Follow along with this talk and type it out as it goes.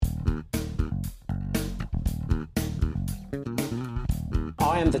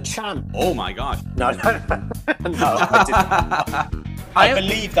I am the champ. Oh my gosh. No, I didn't. I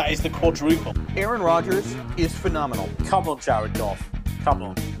believe that is the quadruple. Aaron Rodgers is phenomenal. Come on, Jared Goff. Come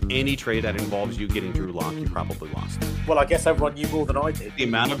on. Any trade that involves you getting Drew Lock, you probably lost. Well, I guess everyone knew more than I did. The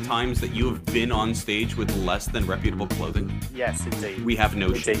amount of times that you have been on stage with less than reputable clothing. Yes, indeed. We have no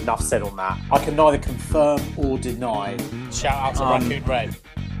Indeed, shame. enough said on that. I can neither confirm or deny. Shout out to Raccoon Red.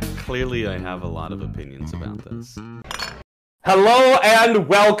 Clearly, I have a lot of opinions about this. Hello and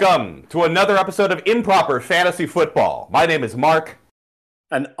welcome to another episode of Improper Fantasy Football. My name is Mark.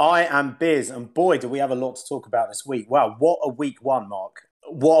 And I am Biz. And boy, do we have a lot to talk about this week. Wow, what a week one, Mark.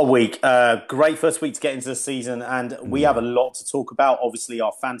 What a week. Great first week to get into the season. And we have a lot to talk about. Obviously,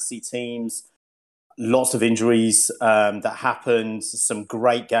 our fantasy teams. Lots of injuries that happened. Some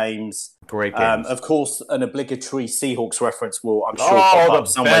great games. Great games. Of course, an obligatory Seahawks reference will, I'm sure, Oh, pop up the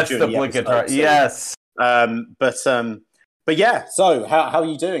somewhere best during the obligatory. episode. Yes. But yeah. So how are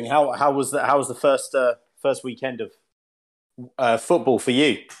you doing? How was the first weekend of football for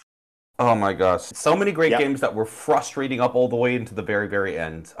you? Oh my gosh. So many great Yep. games that were frustrating up all the way into the very, very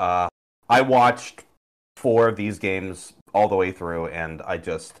end. I watched 4 of these games all the way through, and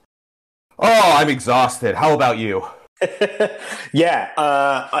I'm exhausted. How about you?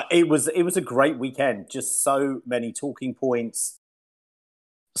 Yeah, it was a great weekend. Just so many talking points,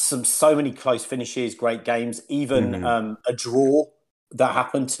 so many close finishes, great games, even a draw that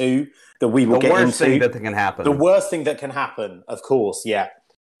happened too that we will The get worst into. thing that can happen. The worst thing that can happen, of course, yeah.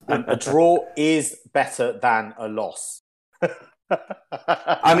 A draw is better than a loss.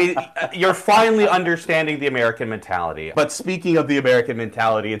 I mean, you're finally understanding the American mentality. But speaking of the American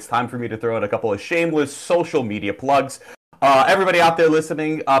mentality, it's time for me to throw in a couple of shameless social media plugs. Everybody out there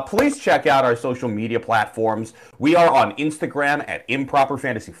listening, please check out our social media platforms. We are on Instagram at Improper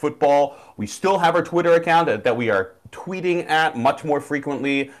Fantasy Football. We still have our Twitter account that we are tweeting at much more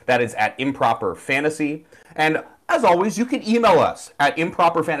frequently. That is at Improper Fantasy. And as always, you can email us at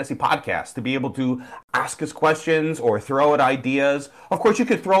Improper Fantasy Podcast to be able to ask us questions or throw out ideas. Of course, you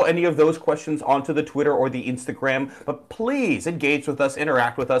could throw any of those questions onto the Twitter or the Instagram, but please engage with us,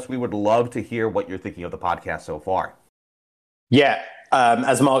 interact with us. We would love to hear what you're thinking of the podcast so far. Yeah,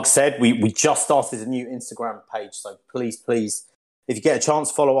 as Mark said, we just started a new Instagram page, so please, if you get a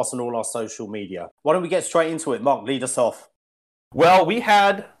chance, follow us on all our social media. Why don't we get straight into it? Mark, lead us off. Well, we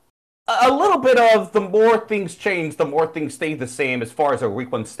had a little bit of the more things change, the more things stay the same as far as our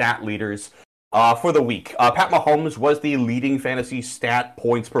week 1 stat leaders for the week. Pat Mahomes was the leading fantasy stat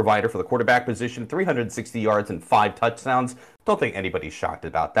points provider for the quarterback position, 360 yards and 5 touchdowns. Don't think anybody's shocked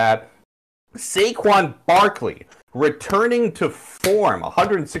about that. Saquon Barkley returning to form,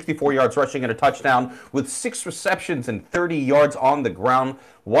 164 yards rushing and a touchdown with 6 receptions and 30 yards on the ground.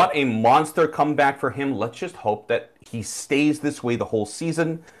 What a monster comeback for him. Let's just hope that he stays this way the whole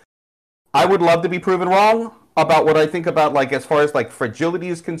season. I would love to be proven wrong about what I think about, like, as far as like fragility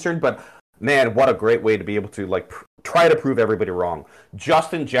is concerned, but man, what a great way to be able to like try to prove everybody wrong.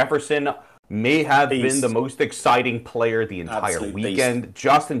 Justin Jefferson may have been the most exciting player the entire Absolute weekend. beast.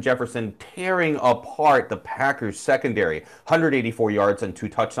 Justin Jefferson tearing apart the Packers secondary, 184 yards and 2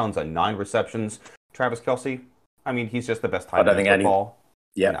 touchdowns and 9 receptions. Travis Kelce, I mean, he's just the best tight end in football.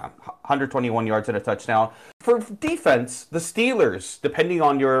 Yeah. 121 yards and a touchdown. For defense, the Steelers, depending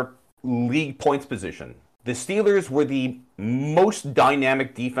on your league points position, the Steelers were the most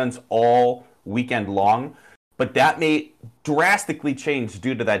dynamic defense all weekend long, but that may drastically change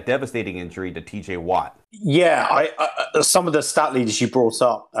due to that devastating injury to TJ Watt. Yeah, I some of the stat leaders you brought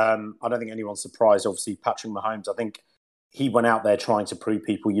up, I don't think anyone's surprised. Obviously, Patrick Mahomes, I think he went out there trying to prove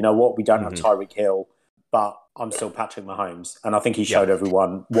people, you know what, we don't have Tyreek Hill, but I'm still Patrick Mahomes. And I think he showed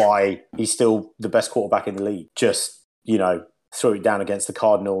everyone why he's still the best quarterback in the league. Just, threw it down against the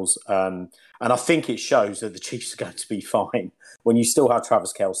Cardinals. And I think it shows that the Chiefs are going to be fine when you still have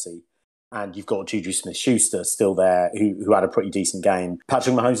Travis Kelce and you've got Juju Smith-Schuster still there who had a pretty decent game.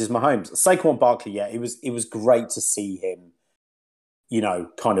 Patrick Mahomes is Mahomes. Saquon Barkley, yeah, it was great to see him,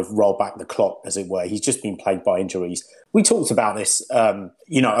 kind of roll back the clock, as it were. He's just been plagued by injuries. We talked about this, over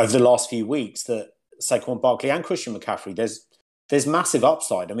the last few weeks, that Saquon Barkley and Christian McCaffrey, there's massive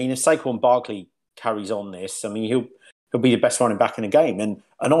upside. I mean, if Saquon Barkley carries on this, I mean, he'll be the best running back in the game. And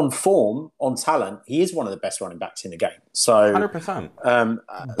on form, on talent, he is one of the best running backs in the game. So 100%.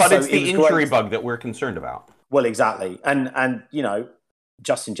 But it's the injury bug that we're concerned about. Well, exactly. And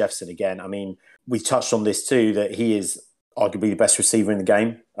Justin Jefferson, again, I mean, we touched on this too, that he is arguably the best receiver in the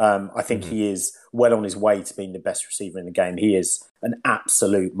game. I think he is well on his way to being the best receiver in the game. He is an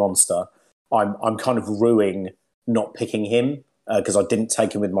absolute monster. I'm kind of ruining not picking him because I didn't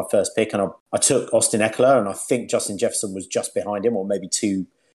take him with my first pick, and I took Austin Eckler, and I think Justin Jefferson was just behind him, or maybe two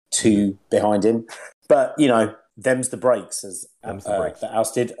behind him. But, them's the breaks, as that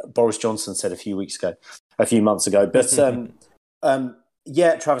ousted Boris Johnson said a few months ago. But,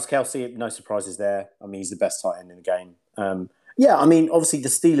 Travis Kelce, no surprises there. I mean, he's the best tight end in the game. Obviously the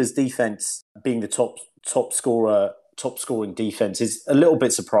Steelers' defense being the top scoring defense is a little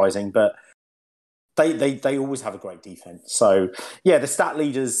bit surprising, but they always have a great defense. So, the stat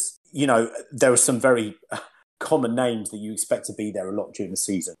leaders, there are some very common names that you expect to be there a lot during the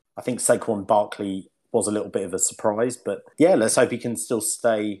season. I think Saquon Barkley was a little bit of a surprise, but let's hope he can still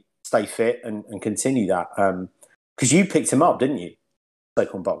stay fit and continue that. Because you picked him up, didn't you,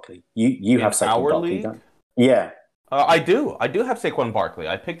 Saquon Barkley? You have Saquon Barkley, don't you? Yeah. I do have Saquon Barkley.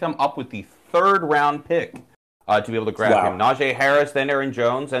 I picked him up with the 3rd round pick to be able to grab him. Najee Harris, then Aaron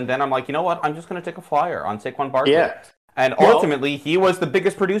Jones, and then I'm like, you know what? I'm just going to take a flyer on Saquon Barkley. Yeah. And ultimately, he was the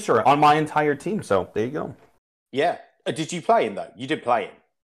biggest producer on my entire team, so there you go. Yeah. Did you play him, though? You did play him?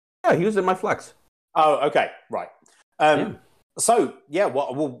 Yeah, he was in my flex. Oh, okay. Right. So,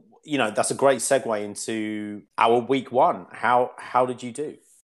 that's a great segue into our week 1. How did you do?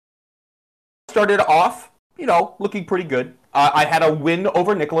 Started off, looking pretty good. I had a win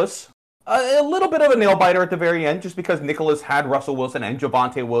over Nicholas. A little bit of a nail-biter at the very end, just because Nicholas had Russell Wilson and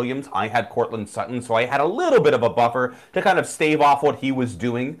Javonte Williams. I had Cortland Sutton, so I had a little bit of a buffer to kind of stave off what he was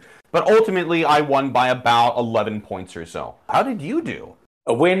doing. But ultimately, I won by about 11 points or so. How did you do?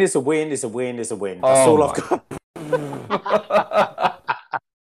 A win is a win is a win is a win. That's all I've got.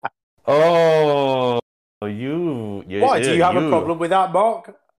 Why? Do you have a problem with that,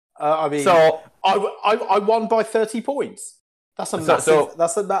 Mark? So I won by 30 points. That's a massive.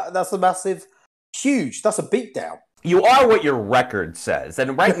 That's a massive, huge. That's a beatdown. You are what your record says,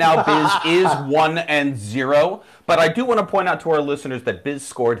 and right now Biz is 1-0. But I do want to point out to our listeners that Biz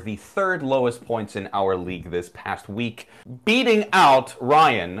scored the 3rd lowest points in our league this past week, beating out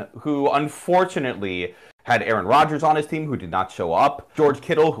Ryan, who unfortunately had Aaron Rodgers on his team, who did not show up, George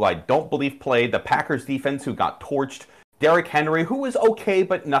Kittle, who I don't believe played, the Packers defense, who got torched, Derrick Henry, who was okay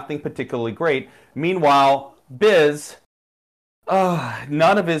but nothing particularly great. Meanwhile, Biz,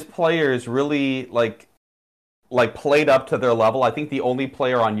 none of his players really played up to their level. I think the only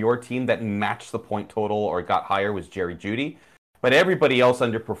player on your team that matched the point total or got higher was Jerry Jeudy. But everybody else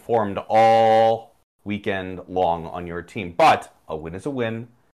underperformed all weekend long on your team. But a win is a win.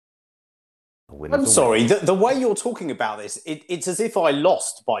 I'm sorry, the way you're talking about this, it's as if I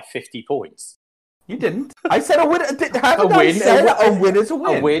lost by 50 points. You didn't. I said a win. A win is a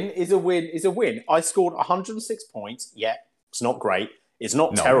win. A win is a win is a win. I scored 106 points. Yeah, it's not great. It's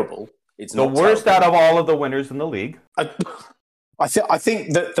not terrible. It's the worst out of all of the winners in the league. I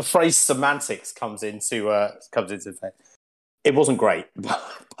think that the phrase semantics comes into effect. It wasn't great,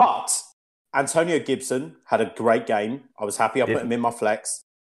 but Antonio Gibson had a great game. I was happy I put him in my flex.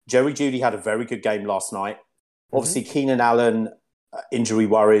 Jerry Jeudy had a very good game last night. Obviously, Keenan Allen, injury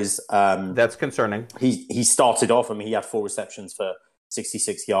worries. That's concerning. He started off, he had 4 receptions for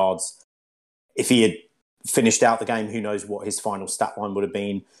 66 yards. If he had finished out the game, who knows what his final stat line would have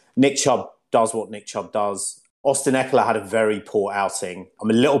been. Nick Chubb does what Nick Chubb does. Austin Eckler had a very poor outing. I'm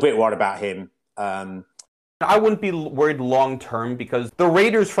a little bit worried about him. I wouldn't be worried long-term because the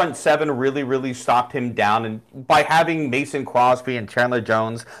Raiders' front 7 really, really stopped him down. And by having Mason Crosby and Chandler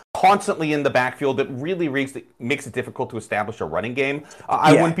Jones constantly in the backfield, it really makes it difficult to establish a running game.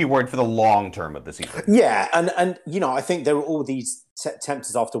 I wouldn't be worried for the long term of the season. Yeah, and I think there were all these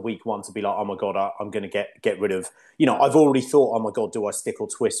tempters after week 1 to be like, oh my God, I'm going to get rid of... I've already thought, oh my God, do I stick or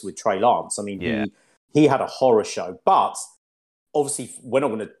twist with Trey Lance? He had a horror show. But obviously, we're not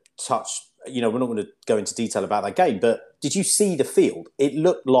going to touch... we're not going to go into detail about that game, but did you see the field? It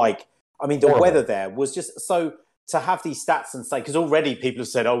looked like, the weather there was just so to have these stats and say, because already people have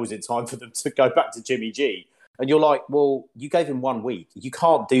said, oh, is it time for them to go back to Jimmy G? And you're like, well, you gave him 1 week. You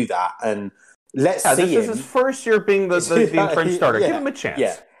can't do that. And let's see him. This is his first year being the French starter. Give him a chance.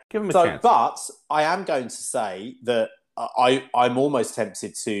 Yeah. Give him a chance. But I am going to say that I'm almost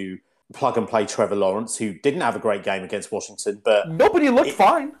tempted to plug and play Trevor Lawrence, who didn't have a great game against Washington, but nobody looked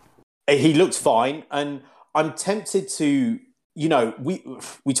fine. He looked fine, and I'm tempted to,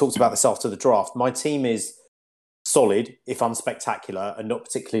 we talked about this after the draft. My team is solid, if unspectacular, and not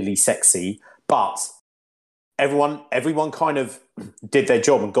particularly sexy, but everyone kind of did their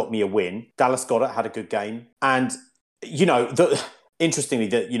job and got me a win. Dallas Goedert had a good game, and interestingly,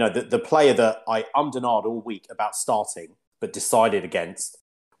 the player that I and ahed all week about starting but decided against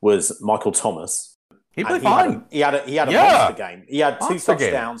was Michael Thomas. He played fine. He had a monster game. He had 2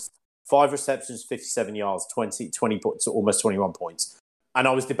 touchdowns. 5 receptions, 57 yards, 20 points, almost 21 points. And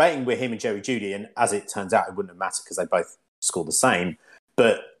I was debating with him and Jerry Jeudy, and as it turns out, it wouldn't have mattered because they both scored the same.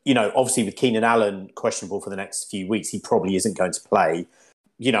 But, obviously with Keenan Allen questionable for the next few weeks, he probably isn't going to play.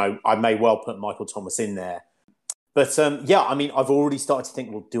 I may well put Michael Thomas in there. But, I've already started to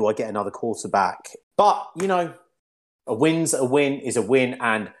think, well, do I get another quarterback? But, a win's a win is a win.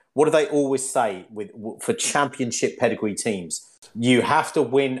 And what do they always say for championship pedigree teams? You have to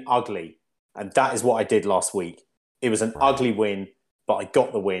win ugly. And that is what I did last week. It was an ugly win, but I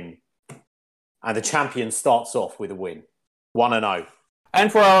got the win. And the champion starts off with a win. 1-0.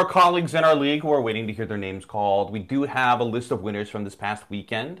 And for our colleagues in our league who are waiting to hear their names called, we do have a list of winners from this past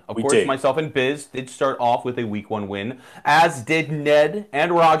weekend. Of course, myself and Biz did start off with a Week 1 win, as did Ned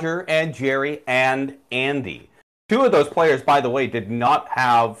and Roger and Jerry and Andy. 2 of those players, by the way, did not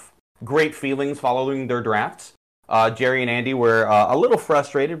have great feelings following their drafts. Jerry and Andy were a little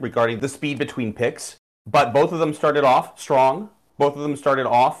frustrated regarding the speed between picks, but both of them started off strong. Both of them started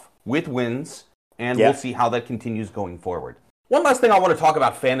off with wins, and we'll see how that continues going forward. One last thing I want to talk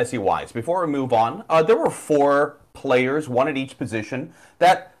about fantasy-wise before we move on. There were 4 players, 1 at each position,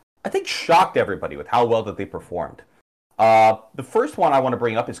 that I think shocked everybody with how well that they performed. The first one I want to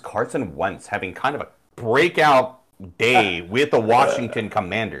bring up is Carson Wentz having kind of a breakout day with the Washington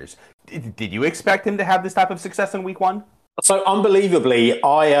Commanders. Did you expect him to have this type of success in Week 1? So unbelievably,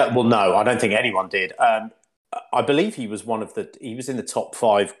 no, I don't think anyone did. I believe he was he was in the top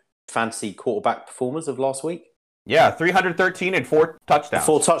 5 fantasy quarterback performers of last week. Yeah, 313 and 4 touchdowns.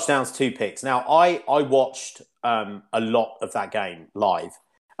 4 touchdowns, 2 picks. Now, I watched a lot of that game live,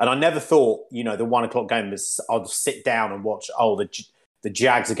 and I never thought, the 1:00 game was, I'd sit down and watch, the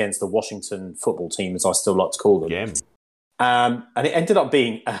Jags against the Washington football team, as I still like to call them. Game. And it ended up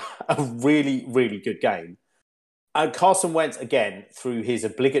being a really, really good game. Carson Wentz, again, through his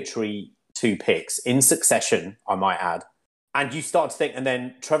obligatory 2 picks in succession, I might add. And you start to think, and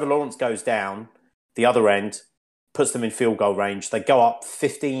then Trevor Lawrence goes down the other end, puts them in field goal range. They go up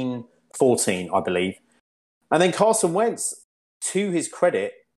 15-14, I believe. And then Carson Wentz, to his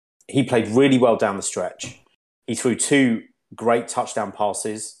credit, he played really well down the stretch. He threw 2 great touchdown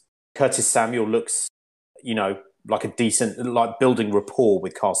passes. Curtis Samuel looks, like a decent, like building rapport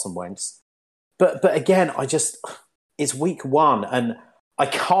with Carson Wentz. But again, it's Week 1, and I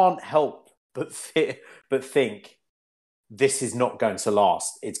can't help but think this is not going to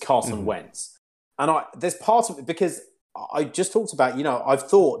last. It's Carson Wentz. And there's part of it, because I just talked about, I've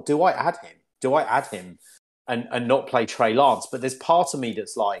thought, do I add him? Do I add him and not play Trey Lance? But there's part of me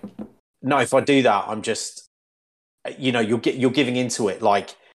that's like, no, if I do that, I'm just, you're giving into it.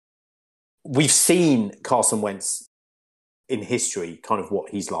 Like, we've seen Carson Wentz in history, kind of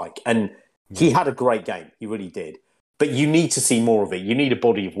what he's like. And he had a great game. He really did. But you need to see more of it. You need a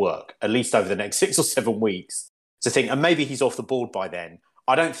body of work, at least over the next 6 or 7 weeks, to think, and maybe he's off the board by then.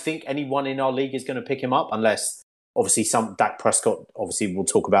 I don't think anyone in our league is going to pick him up unless, obviously, Dak Prescott, obviously, we'll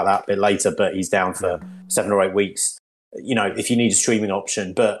talk about that a bit later, but he's down for 7 or 8 weeks. If you need a streaming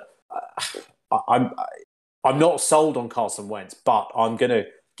option. But I'm not sold on Carson Wentz, but I'm going to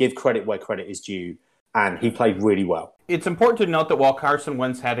give credit where credit is due, and he played really well. It's important to note that while Carson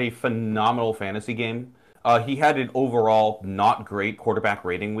Wentz had a phenomenal fantasy game, he had an overall not great quarterback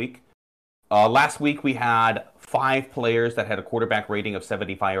rating week. Last week, we had 5 players that had a quarterback rating of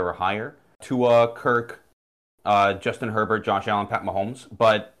 75 or higher. Tua, Kirk, Justin Herbert, Josh Allen, Pat Mahomes.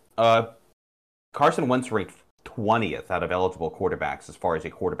 But Carson Wentz ranked 20th out of eligible quarterbacks as far as a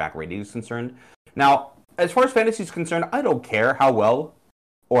quarterback rating is concerned. Now, as far as fantasy is concerned, I don't care how well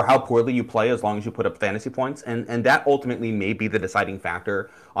or how poorly you play as long as you put up fantasy points. And that ultimately may be the deciding factor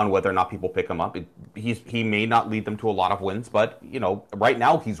on whether or not people pick him up. He may not lead them to a lot of wins, but, right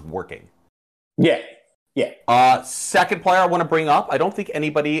now he's working. Yeah. Second player I want to bring up, I don't think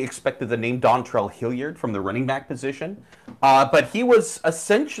anybody expected the name Dontrell Hilliard from the running back position, but he was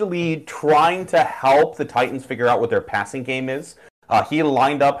essentially trying to help the Titans figure out what their passing game is. He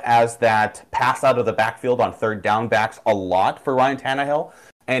lined up as that pass out of the backfield on 3rd down backs a lot for Ryan Tannehill,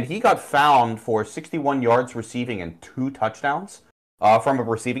 and he got found for 61 yards receiving and 2 touchdowns. From a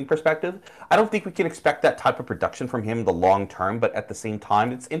receiving perspective, I don't think we can expect that type of production from him in the long term, but at the same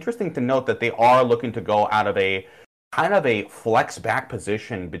time, it's interesting to note that they are looking to go out of a kind of a flex back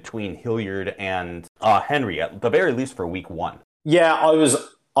position between Hilliard and Henry, at the very least for Week 1. Yeah, I was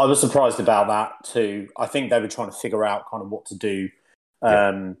surprised about that too. I think they were trying to figure out kind of what to do.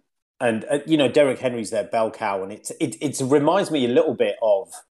 And Derrick Henry's their bell cow, and it reminds me a little bit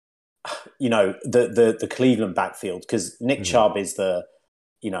of the Cleveland backfield, because Nick Chubb is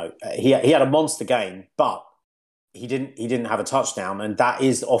he had a monster game, but he didn't have a touchdown, and that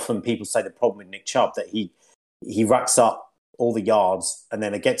is often people say the problem with Nick Chubb, that he racks up all the yards, and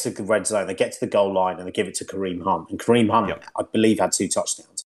then they get to the red zone, they get to the goal line, and they give it to Kareem Hunt. And Kareem Hunt, I believe, had 2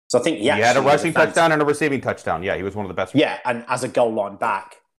 touchdowns. So I think he had a rushing touchdown and a receiving touchdown. Yeah, he was one of the best. Yeah, and as a goal line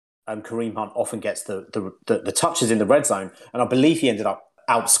back, Kareem Hunt often gets the touches in the red zone, and I believe he ended up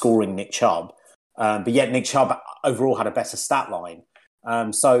outscoring Nick Chubb. But yet Nick Chubb overall had a better stat line.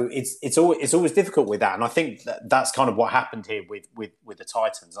 So it's always difficult with that, and I think that's kind of what happened here with the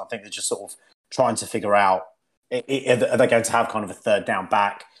Titans. I think they're just sort of trying to figure out, are they going to have kind of a third down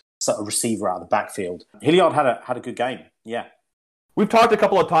back, sort of receiver out of the backfield. Hilliard had a good game. Yeah. We've talked a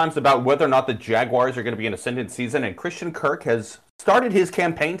couple of times about whether or not the Jaguars are going to be an ascendant season, and Christian Kirk has started his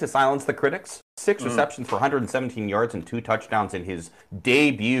campaign to silence the critics. 6 receptions for 117 yards and 2 touchdowns in his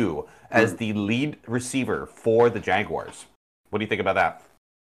debut as the lead receiver for the Jaguars. What do you think about that?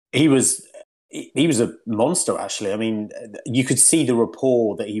 He was a monster, actually. I mean, you could see the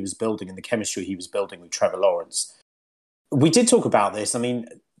rapport that he was building and the chemistry he was building with Trevor Lawrence. We did talk about this. I mean,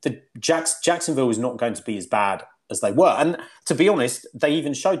 Jacksonville is not going to be as bad as they were. And to be honest, they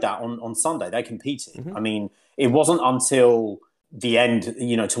even showed that on Sunday. They competed. Mm-hmm. I mean, it wasn't until the end,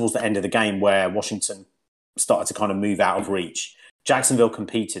 towards the end of the game where Washington started to kind of move out of reach. Jacksonville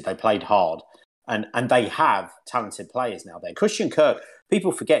competed. They played hard. And they have talented players now there. Christian Kirk,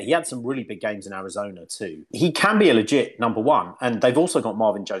 people forget, he had some really big games in Arizona too. He can be a legit number one. And they've also got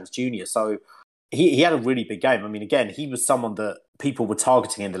Marvin Jones Jr. So he had a really big game. I mean, again, he was someone that people were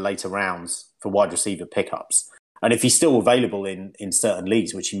targeting in the later rounds for wide receiver pickups. And if he's still available in certain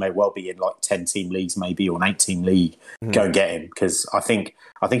leagues, which he may well be in like 10-team leagues maybe, or an 8-team league, go and get him, because I think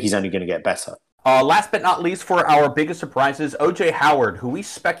he's only going to get better. Last but not least, for our biggest surprises, O.J. Howard, who we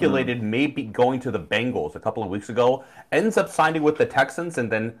speculated may be going to the Bengals a couple of weeks ago, ends up signing with the Texans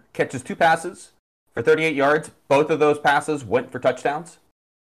and then catches 2 passes for 38 yards. Both of those passes went for touchdowns.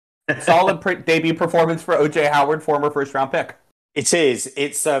 Solid debut performance for O.J. Howard, former first-round pick. It is.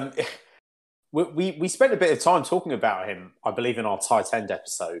 It's we spent a bit of time talking about him, I believe, in our tight end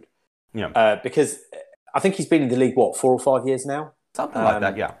episode. Yeah. Because I think he's been in the league, 4 or 5 years now? Something like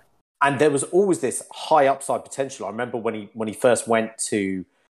that, yeah. And there was always this high upside potential. I remember when he first went to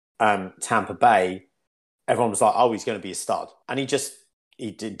Tampa Bay, everyone was like, "Oh, he's going to be a stud," and he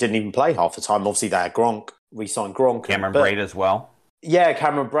didn't even play half the time. Obviously, they had Gronk, re-signed Gronk, Cameron Brate as well. Yeah,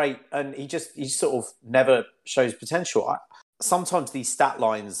 Cameron Brate, and he sort of never shows potential. Sometimes these stat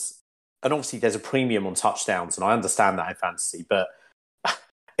lines, and obviously there's a premium on touchdowns, and I understand that in fantasy, but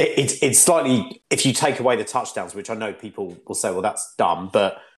it's slightly, if you take away the touchdowns, which I know people will say, well, that's dumb,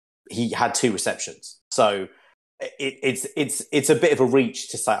 but he had 2 receptions. So it's a bit of a reach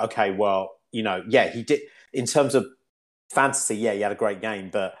to say, okay, well, he did, in terms of fantasy, he had a great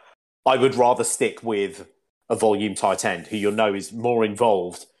game, but I would rather stick with a volume tight end who is more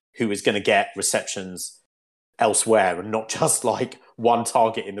involved, who is going to get receptions elsewhere and not just like one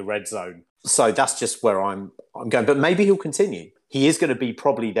target in the red zone. So that's just where I'm going. But maybe he'll continue. He is going to be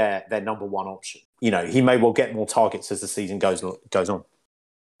probably their number one option. He may well get more targets as the season goes on.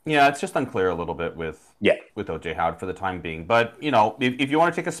 Yeah, it's just unclear a little bit with O.J. Howard for the time being. But, if you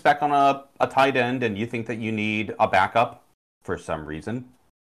want to take a spec on a tight end and you think that you need a backup for some reason,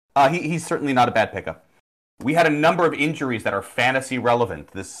 he's certainly not a bad pickup. We had a number of injuries that are fantasy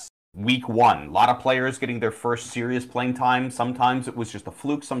relevant this week 1. A lot of players getting their first serious playing time. Sometimes it was just a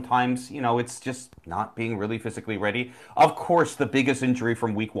fluke. Sometimes, it's just not being really physically ready. Of course, the biggest injury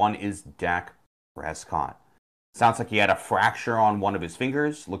from week 1 is Dak Prescott. Sounds like he had a fracture on one of his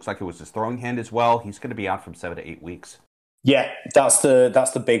fingers. Looks like it was his throwing hand as well. He's going to be out from 7 to 8 weeks. Yeah, that's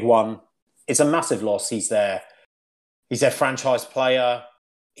the big one. It's a massive loss. He's their franchise player.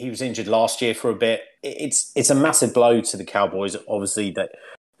 He was injured last year for a bit. It's a massive blow to the Cowboys, obviously, that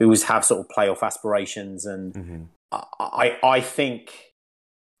who always have sort of playoff aspirations. And I think,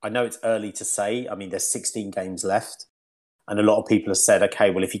 I know it's early to say. I mean, there's 16 games left. And a lot of people have said,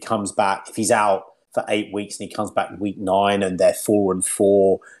 okay, well, if he comes back, if he's out for 8 weeks and he comes back week 9 and they're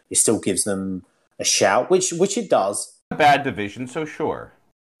 4-4, it still gives them a shout, which it does. A bad division, so sure.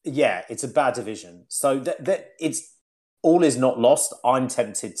 Yeah, it's a bad division. So that it's all is not lost. I'm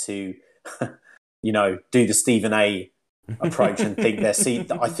tempted to, do the Stephen A approach and think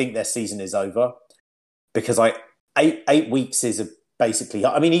I think their season is over, because 8 weeks is basically,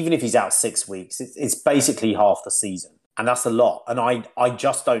 I mean, even if he's out 6 weeks, it's basically half the season. And that's a lot. And I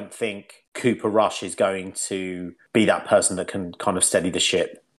just don't think Cooper Rush is going to be that person that can kind of steady the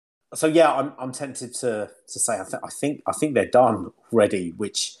ship. So yeah, I'm tempted to say I think they're done already,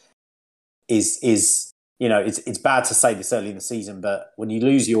 which is it's bad to say this early in the season, but when you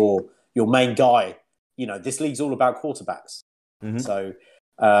lose your main guy this league's all about quarterbacks. Mm-hmm. So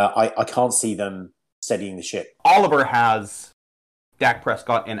I can't see them steadying the ship. Oliver has Dak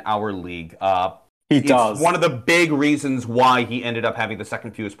Prescott in our league. He does. One of the big reasons why he ended up having the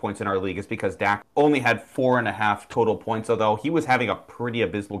second fewest points in our league is because Dak only had 4.5 total points, although he was having a pretty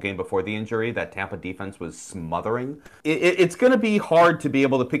abysmal game before the injury. That Tampa defense was smothering. It's going to be hard to be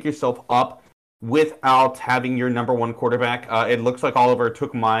able to pick yourself up without having your number one quarterback. It looks like Oliver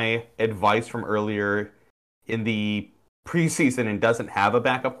took my advice from earlier in the preseason and doesn't have a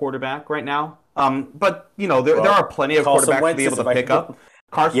backup quarterback right now. But, there are plenty of Carson quarterbacks Wentz to be able to pick available. up.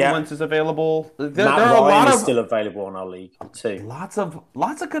 Carson Wentz is available. There Matt are a Ryan lot is of still available in our league too. lots of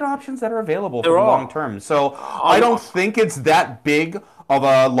good options that are available There for the are. long term. So I don't think it's that big of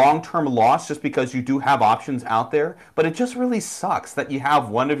a long-term loss just because you do have options out there. But it just really sucks that you have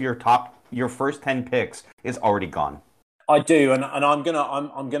one of your first 10 picks is already gone. I do, and I'm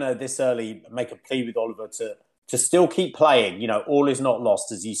gonna this early make a plea with Oliver to still keep playing. All is not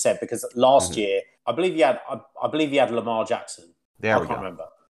lost, as you said, because last year I believe he had Lamar Jackson. I can't remember.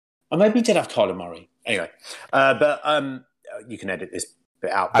 Or maybe he did have Kyler Murray. Anyway, but you can edit this bit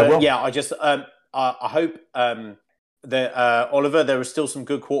out. But I will. Yeah, I just I hope that Oliver, there are still some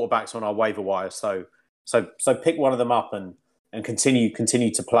good quarterbacks on our waiver wire. So pick one of them up and continue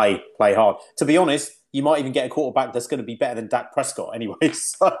to play hard. To be honest, you might even get a quarterback that's going to be better than Dak Prescott anyway.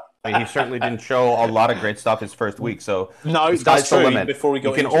 So. He certainly didn't show a lot of great stuff his first week, so no, that's the limit. Before he got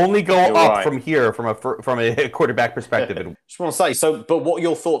you can injured. only go You're up right. from here from a quarterback perspective. Just want to say, but what are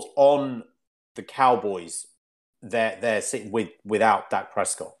your thoughts on the Cowboys? They're sitting without Dak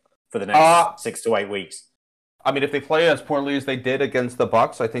Prescott for the next 6 to 8 weeks. I mean, if they play as poorly as they did against the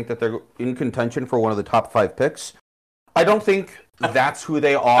Bucs, I think that they're in contention for one of the top 5 picks. I don't think that's who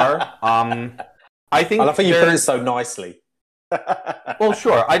they are. I think I love how you put it so nicely. Well,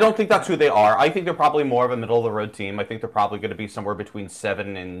 sure. I don't think that's who they are. I think they're probably more of a middle-of-the-road team. I think they're probably going to be somewhere between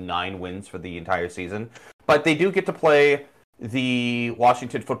 7 and 9 wins for the entire season. But they do get to play the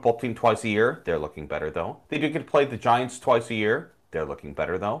Washington football team twice a year. They're looking better, though. They do get to play the Giants twice a year. They're looking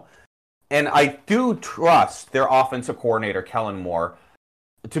better, though. And I do trust their offensive coordinator, Kellen Moore,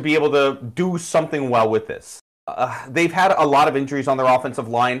 to be able to do something well with this. They've had a lot of injuries on their offensive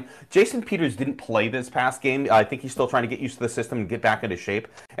line. Jason Peters didn't play this past game. I think he's still trying to get used to the system and get back into shape.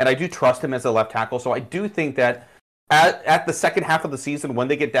 And I do trust him as a left tackle. So I do think that at the second half of the season, when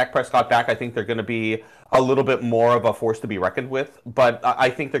they get Dak Prescott back, I think they're going to be a little bit more of a force to be reckoned with. But I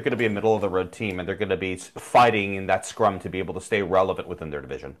think they're going to be a middle-of-the-road team, and they're going to be fighting in that scrum to be able to stay relevant within their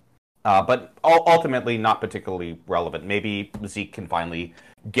division. But ultimately, not particularly relevant. Maybe Zeke can finally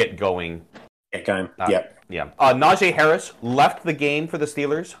get going. Yeah. Najee Harris left the game for the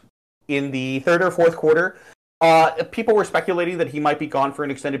Steelers in the third or fourth quarter. People were speculating that he might be gone for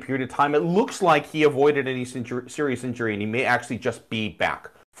an extended period of time. It looks like he avoided any serious injury, and he may actually just be back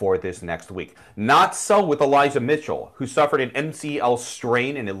for this next week. Not so with Elijah Mitchell, who suffered an MCL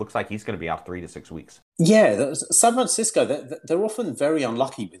strain, and it looks like he's going to be out 3 to 6 weeks. Yeah, San Francisco, they're often very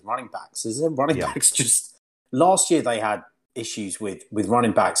unlucky with running backs. Backs just... Last year they had issues with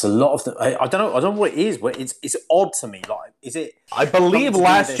running backs. A lot of them, I don't know what it is. But it's odd to me. Like, is it? I believe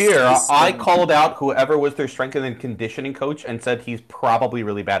last year I called out whoever was their strength and conditioning coach and said he's probably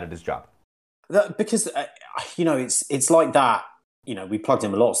really bad at his job. Because it's like that. We plugged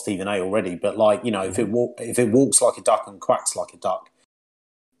him a lot, Stephen A. already. But if it walks like a duck and quacks like a duck,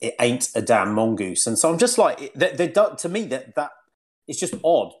 it ain't a damn mongoose. And so I'm just like, to me that. It's just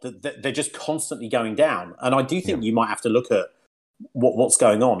odd that they're just constantly going down. And I do think you might have to look at what's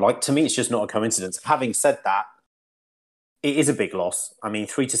going on. Like, to me, it's just not a coincidence. Having said that, it is a big loss. I mean,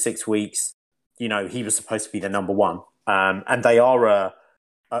 3 to 6 weeks, he was supposed to be the number one. And they are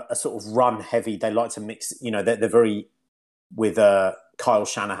a sort of run heavy. They like to mix, they're very, with Kyle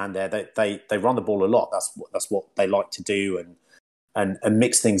Shanahan there, they run the ball a lot. That's what they like to do and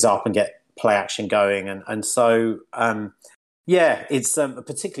mix things up and get play action going. And so... yeah, it's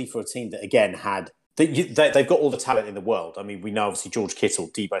particularly for a team that, again, they've got all the talent in the world. I mean, we know, obviously, George Kittle,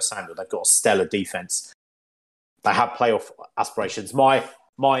 Deebo Samuel, they've got a stellar defense. They have playoff aspirations. My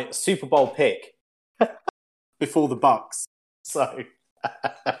Super Bowl pick before the Bucs. So,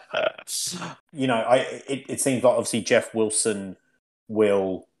 it seems like, obviously, Jeff Wilson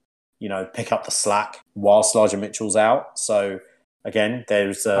will, pick up the slack whilst Elijah Mitchell's out. So... Again,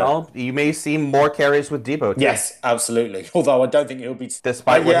 there's... you may see more carries with Deebo, too. Yes, absolutely. Although I don't think he'll be...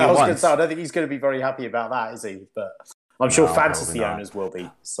 Despite what he I was wants. going to say, I don't think he's going to be very happy about that, is he? But I'm sure fantasy owners will be,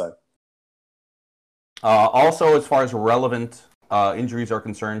 so... Also, as far as relevant injuries are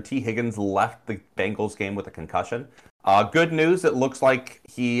concerned, T. Higgins left the Bengals game with a concussion. Good news, it looks like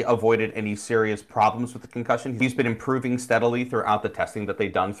he avoided any serious problems with the concussion. He's been improving steadily throughout the testing that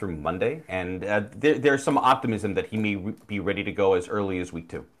they've done through Monday, and there's some optimism that he may be ready to go as early as week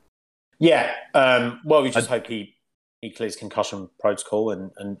 2. Yeah, well, we just hope he clears concussion protocol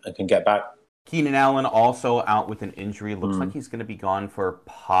and can get back. Keenan Allen also out with an injury. Looks like he's going to be gone for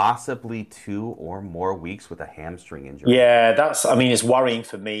possibly 2 or more weeks with a hamstring injury. Yeah, it's worrying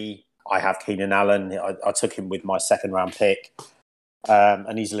for me. I have Keenan Allen. I took him with my second-round pick,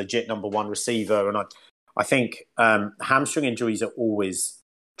 and he's a legit number 1 receiver. And I think hamstring injuries are always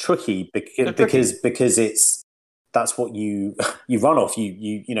tricky because that's what you run off.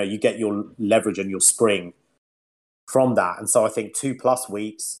 You get your leverage and your spring from that. And so I think 2+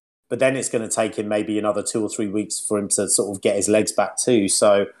 weeks, but then it's going to take him maybe another 2 or 3 weeks for him to sort of get his legs back too.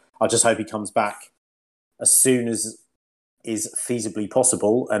 So I just hope he comes back as soon as is feasibly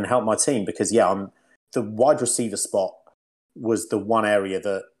possible and help my team, because the wide receiver spot was the one area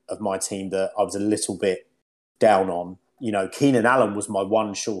of my team that I was a little bit down on. Keenan Allen was my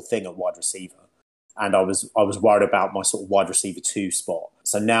one sure thing at wide receiver, and I was worried about my sort of wide receiver 2 spot.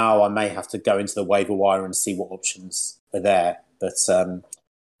 So now I may have to go into the waiver wire and see what options are there. But so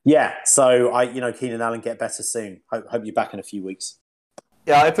Keenan Allen, get better soon. Hope you're back in a few weeks.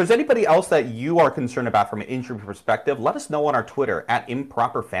 Yeah, if there's anybody else that you are concerned about from an injury perspective, let us know on our Twitter at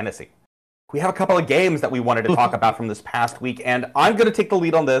Improper Fantasy. We have a couple of games that we wanted to talk about from this past week, and I'm going to take the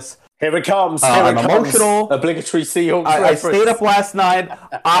lead on this. Here it comes. I'm emotional. Obligatory Seahawks I stayed up last night.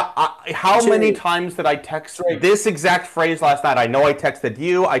 How many times did I text this exact phrase last night? I know I texted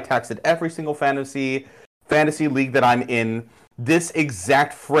you. I texted every single fantasy league that I'm in. This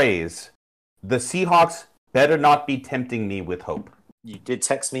exact phrase: the Seahawks better not be tempting me with hope. You did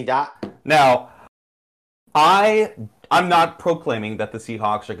text me that. Now, I'm not proclaiming that the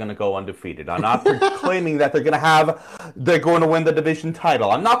Seahawks are going to go undefeated. I'm not proclaiming that they're going to win the division title.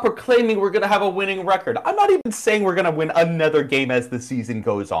 I'm not proclaiming we're going to have a winning record. I'm not even saying we're going to win another game as the season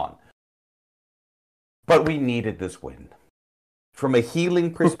goes on. But we needed this win. From a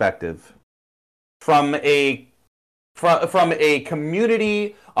healing perspective, from a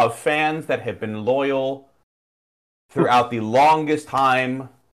community of fans that have been loyal throughout the longest time,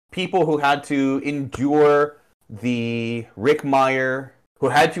 people who had to endure the Rick Meyer, who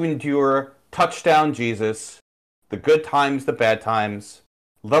had to endure touchdown Jesus, the good times, the bad times.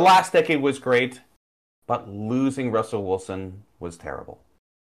 The last decade was great, but losing Russell Wilson was terrible.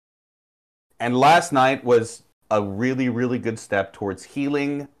 And last night was a really, really good step towards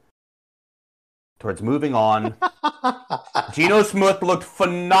healing, towards moving on. Geno Smith looked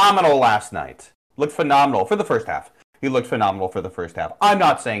phenomenal last night. Looked phenomenal for the first half. He looked phenomenal for the first half. I'm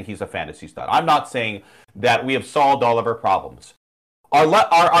not saying he's a fantasy stud. I'm not saying that we have solved all of our problems.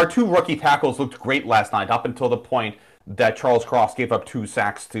 Our 2 rookie tackles looked great last night, up until the point that Charles Cross gave up 2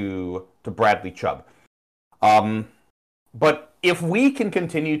 sacks to Bradley Chubb. But if we can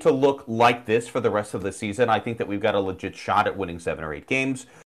continue to look like this for the rest of the season, I think that we've got a legit shot at winning 7 or 8 games.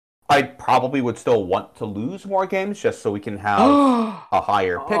 I probably would still want to lose more games just so we can have a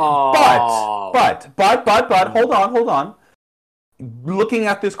higher pick. But hold on. Looking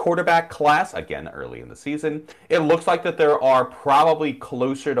at this quarterback class, again, early in the season, it looks like that there are probably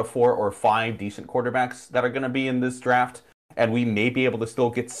closer to 4 or 5 decent quarterbacks that are going to be in this draft. And we may be able to still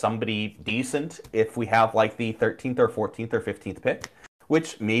get somebody decent if we have like the 13th or 14th or 15th pick,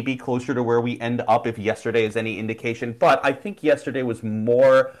 which may be closer to where we end up if yesterday is any indication. But I think yesterday was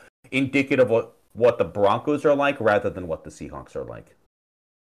more indicative of what the Broncos are like rather than what the Seahawks are like.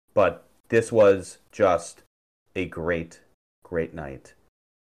 But this was just a great night,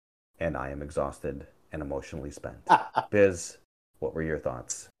 and I am exhausted and emotionally spent. Biz, what were your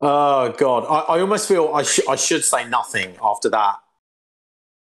thoughts? Oh, God. I almost feel I should say nothing after that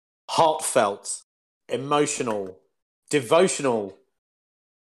heartfelt, emotional, devotional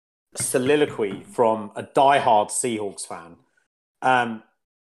soliloquy from a diehard Seahawks fan.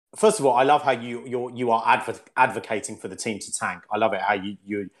 First of all, I love how you are advocating for the team to tank. I love it how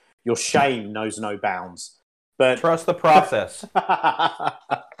your shame knows no bounds. But trust the process.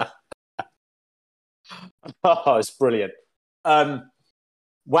 Oh, it's brilliant.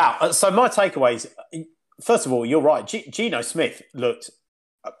 Wow. So my takeaways. First of all, you're right. Geno Smith looked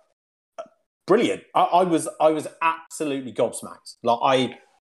brilliant. I was absolutely gobsmacked. Like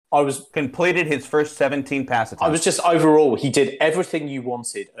I was completed his first 17 pass attempts. I was just overall, he did everything you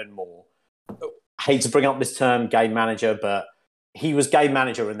wanted and more. I hate to bring up this term, game manager, but he was game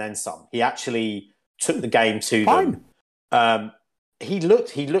manager and then some. He actually took the game to them. He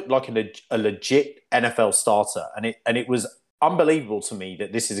looked like a legit NFL starter, and it was unbelievable to me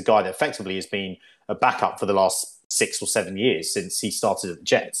that this is a guy that effectively has been a backup for the last 6 or 7 years since he started at the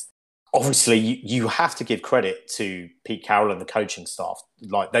Jets. Obviously, you have to give credit to Pete Carroll and the coaching staff.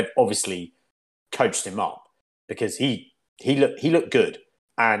 Like, they've obviously coached him up because he looked good,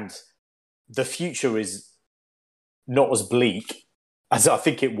 and the future is not as bleak as I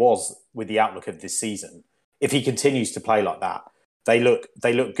think it was with the outlook of this season. If he continues to play like that, they look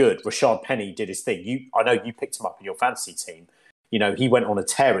good. Rashad Penny did his thing. I know you picked him up in your fantasy team. You know, he went on a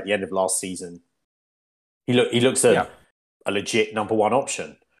tear at the end of last season. He looks a legit number one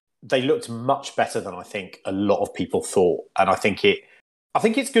option. They looked much better than I think a lot of people thought, and I think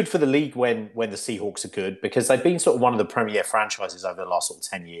it's good for the league when the Seahawks are good, because they've been sort of one of the premier franchises over the last sort of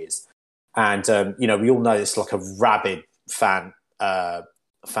 10 years. And you know, we all know it's like a rabid fan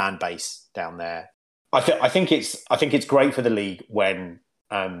base down there. I think it's great for the league when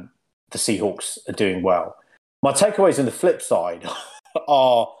the Seahawks are doing well. My takeaways on the flip side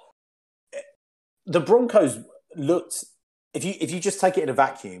are the Broncos looked. If you just take it in a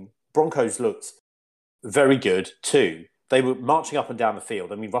vacuum, Broncos looked very good too. They were marching up and down the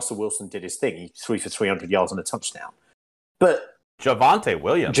field. I mean, Russell Wilson did his thing. He threw for 300 yards and a touchdown. But Javonte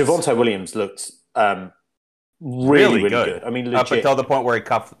Williams looked really good. I mean, legit. Up until the point where he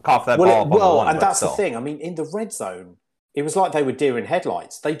coughed that ball. Well, and that's the thing. I mean, in the red zone, it was like they were deer in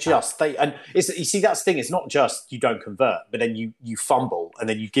headlights. You see, that's the thing. It's not just you don't convert, but then you fumble and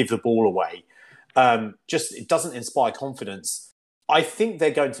then you give the ball away. It doesn't inspire confidence. I think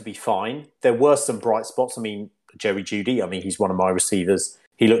they're going to be fine. There were some bright spots. I mean, Jerry Jeudy, he's one of my receivers.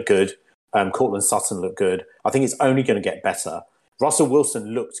 He looked good. Cortland Sutton looked good. I think it's only going to get better. Russell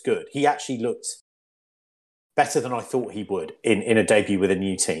Wilson looked good. He actually looked better than I thought he would in a debut with a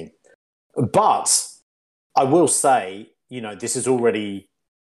new team. But I will say, you know, this is already,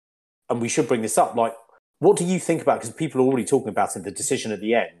 and we should bring this up, like, what do you think about, because people are already talking about it, the decision at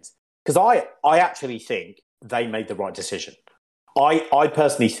the end? Because I actually think they made the right decision. I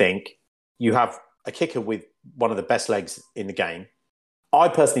personally think you have a kicker with one of the best legs in the game. I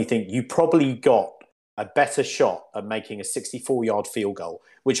personally think you probably got a better shot at making a 64-yard field goal,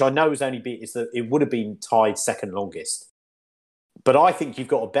 which I know it would have been tied second longest. But I think you've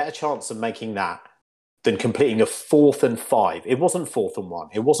got a better chance of making that than completing a 4th and 5. It wasn't 4th and 1.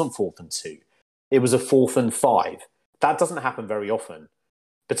 It wasn't 4th and 2. It was a 4th and 5. That doesn't happen very often,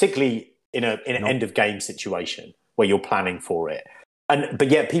 particularly in an end of game situation where you're planning for it. But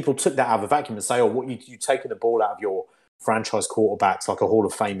yet people took that out of a vacuum and say, "Oh, what you taking the ball out of your franchise quarterback's like a Hall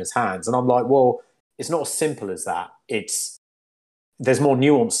of Famer's hands?" And I'm like, well, it's not as simple as that. There's more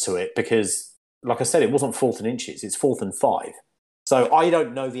nuance to it because, like I said, it wasn't 4th and inches. It's 4th and 5. So I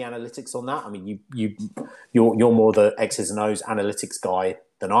don't know the analytics on that. I mean, you're more the X's and O's analytics guy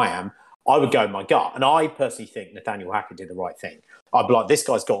than I am. I would go with my gut, and I personally think Nathaniel Hackett did the right thing. I'd be like, this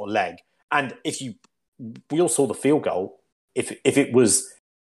guy's got a leg, and we all saw the field goal. If it was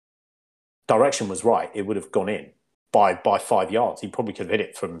direction was right, it would have gone in by 5 yards. He probably could have hit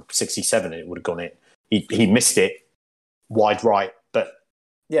it from 67 and it would have gone in. He missed it wide right, but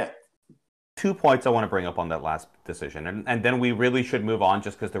yeah. 2 points I want to bring up on that last decision, and then we really should move on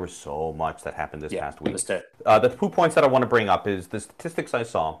just because there was so much that happened this past week. The 2 points that I want to bring up is the statistics I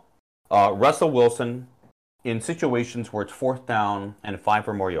saw. Russell Wilson, in situations where it's 4th down and 5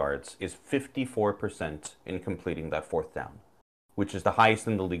 or more yards, is 54% in completing that 4th down, which is the highest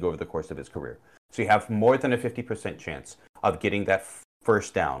in the league over the course of his career. So you have more than a 50% chance of getting that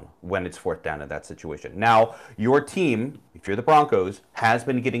first down when it's 4th down in that situation. Now, your team, if you're the Broncos, has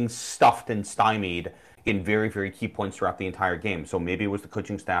been getting stuffed and stymied in very, very key points throughout the entire game. So maybe it was the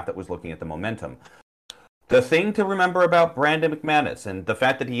coaching staff that was looking at the momentum. The thing to remember about Brandon McManus and the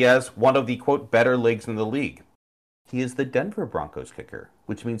fact that he has one of the, quote, better legs in the league, he is the Denver Broncos kicker,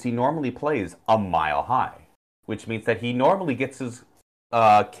 which means he normally plays a mile high, which means that he normally gets his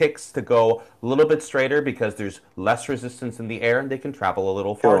kicks to go a little bit straighter because there's less resistance in the air and they can travel a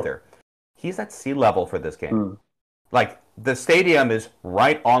little farther. He's at sea level for this game. Like, the stadium is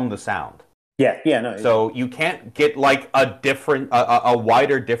right on the sound. No. So you can't get like a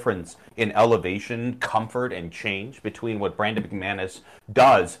wider difference in elevation, comfort, and change between what Brandon McManus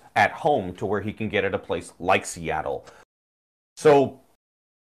does at home to where he can get at a place like Seattle. So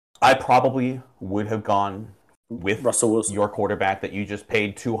I probably would have gone with Russell Wilson, your quarterback that you just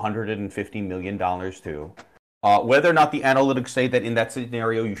paid $250 million to. Whether or not the analytics say that in that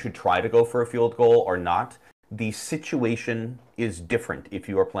scenario you should try to go for a field goal or not, the situation is different if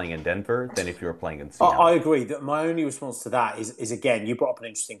you are playing in Denver than if you are playing in Seattle. I agree. My only response to that is again, you brought up an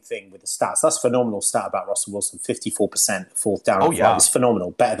interesting thing with the stats. That's a phenomenal stat about Russell Wilson, 54% 4th down. It's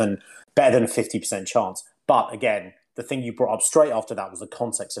phenomenal, better than a 50% chance. But again, the thing you brought up straight after that was the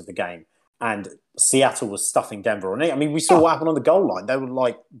context of the game. And Seattle was stuffing Denver on it. I mean, we saw what happened on the goal line. They were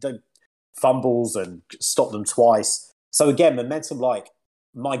like the fumbles and stopped them twice. So again, momentum, like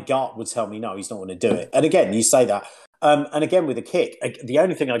my gut would tell me, no, he's not going to do it. And again, you say that. And again, with the kick, the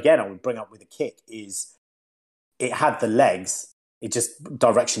only thing again I would bring up with the kick is it had the legs. It just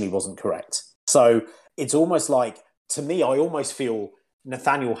directionally wasn't correct. So it's almost like, to me, I almost feel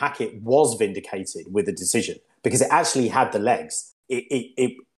Nathaniel Hackett was vindicated with the decision because it actually had the legs.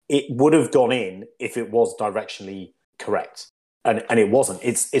 It would have gone in if it was directionally correct, and it wasn't.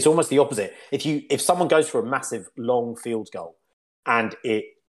 It's almost the opposite. If someone goes for a massive long field goal and it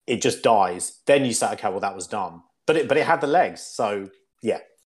just dies, then you say, okay, well that was dumb. But it had the legs, so yeah.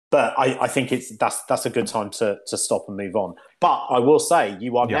 But I think that's a good time to stop and move on. But I will say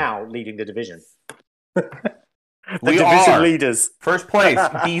you are now leading the division. We division are leaders. First place.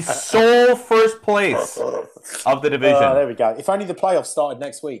 The sole first place of the division. There we go. If only the playoffs started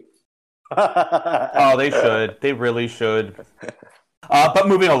next week. Oh, they should. They really should. But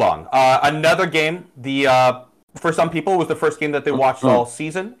moving along. Another game, for some people, was the first game that they watched all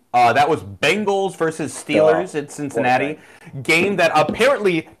season. That was Bengals versus Steelers in Cincinnati. Game that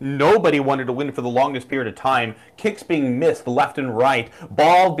apparently nobody wanted to win for the longest period of time. Kicks being missed left and right.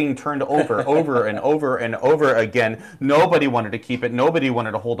 Ball being turned over and over and over again. Nobody wanted to keep it. Nobody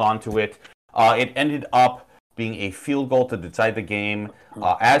wanted to hold on to it. It ended up being a field goal to decide the game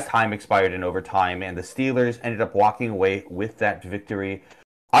as time expired in overtime. And the Steelers ended up walking away with that victory.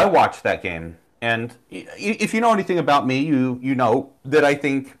 I watched that game. And if you know anything about me, you know that I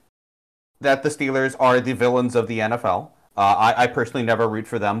think that the Steelers are the villains of the NFL. I personally never root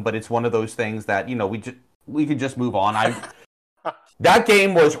for them, but it's one of those things that, you know, we could just move on. That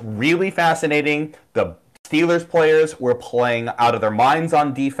game was really fascinating. The Steelers players were playing out of their minds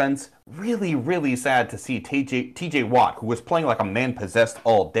on defense. Really, really sad to see TJ Watt, who was playing like a man possessed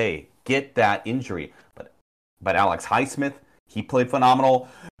all day, get that injury. But Alex Highsmith, he played phenomenal.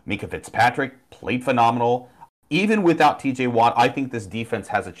 Mika Fitzpatrick played phenomenal. Even without TJ Watt, I think this defense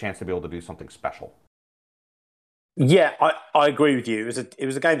has a chance to be able to do something special. Yeah, I agree with you. It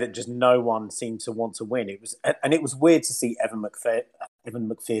was a game that just no one seemed to want to win. It was weird to see Evan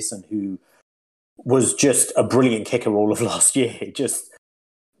McPherson, who was just a brilliant kicker all of last year. Just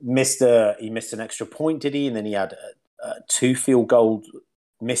missed an extra point, did he? And then he had 2 field goal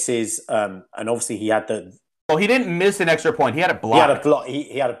misses, and obviously he had the. Well, he didn't miss an extra point. He had it blocked.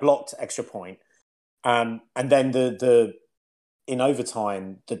 He had a blocked extra point. And then the in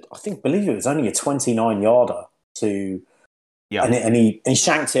overtime, I believe it was only a 29-yarder to, and he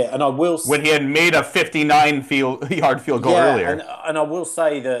shanked it. And I will when he had made a 59-yard field goal earlier. And I will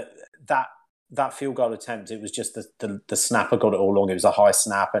say that field goal attempt, it was just the snapper got it all wrong. It was a high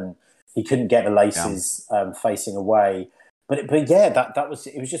snap, and he couldn't get the laces facing away. But yeah,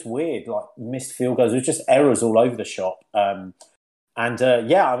 it was just weird, like missed field goals. It was just errors all over the shop. I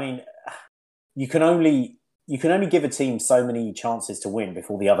mean, you can only give a team so many chances to win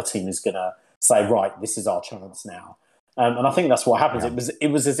before the other team is going to say, right, this is our chance now. And I think that's what happens. Yeah.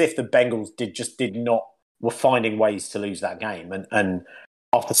 It was as if the Bengals were finding ways to lose that game. And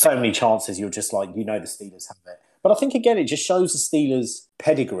after so many chances, you're just like, the Steelers have it. But I think, again, it just shows the Steelers'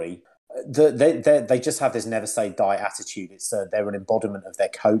 pedigree. They just have this never say die attitude. They're an embodiment of their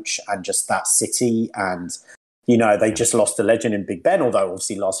coach and just that city. And, they just lost a legend in Big Ben, although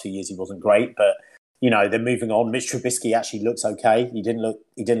obviously last few years he wasn't great. But, they're moving on. Mitch Trubisky actually looks okay. He didn't look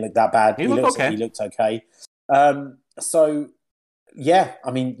that bad. He looked okay. So, yeah,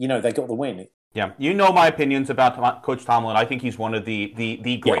 I mean, they got the win. Yeah, my opinions about Coach Tomlin. I think he's one of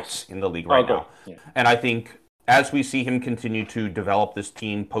the greats in the league right now. Yeah. And I think as we see him continue to develop this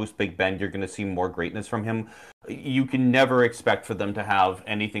team post Big Ben, you're going to see more greatness from him. You can never expect for them to have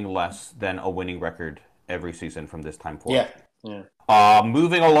anything less than a winning record every season from this time forward. Yeah.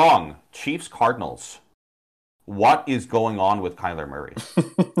 Moving along, Chiefs Cardinals. What is going on with Kyler Murray?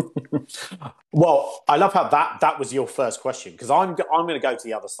 Well, I love how that was your first question, because I'm going to go to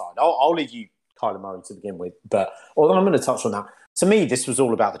the other side. I'll leave you Kyler Murray to begin with, but although I'm going to touch on that. To me, this was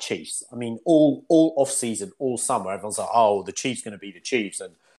all about the Chiefs. I mean, all off-season, all summer, everyone's like, oh, the Chiefs going to be the Chiefs,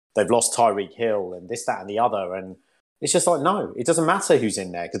 and they've lost Tyreek Hill and this, that, and the other. And it's just like, no, it doesn't matter who's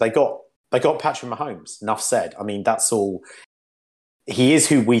in there, because they got Patrick Mahomes. Enough said. I mean, that's all. He is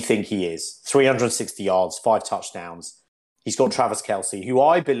who we think he is. 360 yards, 5 touchdowns. He's got Travis Kelce, who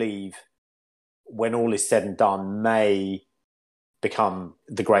I believe, when all is said and done, may become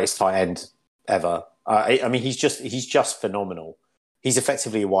the greatest tight end ever. I mean, he's just phenomenal. He's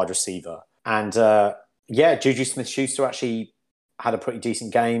effectively a wide receiver. And Juju Smith-Schuster actually had a pretty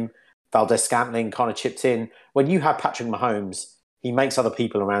decent game. Valdez-Scantling kind of chipped in. When you have Patrick Mahomes, he makes other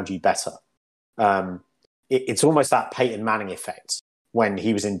people around you better. It's almost that Peyton Manning effect when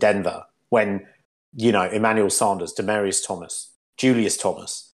he was in Denver, when, Emmanuel Sanders, Demaryius Thomas, Julius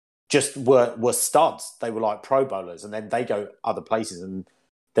Thomas just were studs. They were like Pro Bowlers, and then they go other places and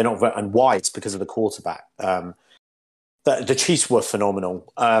they're not, and why? It's because of the quarterback. The Chiefs were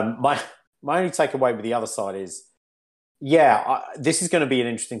phenomenal. My only takeaway with the other side is, this is going to be an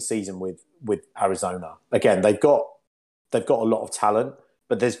interesting season with Arizona. Again, they've got a lot of talent,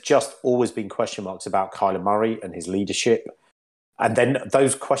 but there's just always been question marks about Kyler Murray and his leadership. And then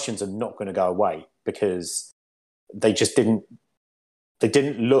those questions are not going to go away because they just didn't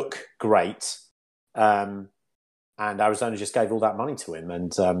look great. And Arizona just gave all that money to him.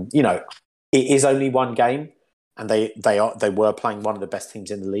 And, it is only one game. And they were playing one of the best teams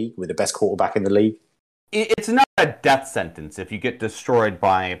in the league with the best quarterback in the league. It's not a death sentence if you get destroyed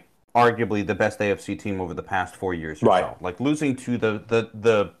by arguably the best AFC team over the past 4 years or so. Like losing to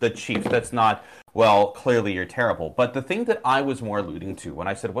the Chiefs, that's not, well, clearly you're terrible. But the thing that I was more alluding to when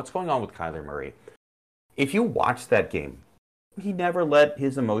I said, what's going on with Kyler Murray? If you watch that game, he never let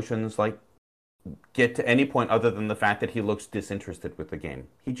his emotions get to any point other than the fact that he looks disinterested with the game.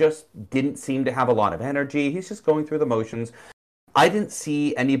 He just didn't seem to have a lot of energy. He's just going through the motions. I didn't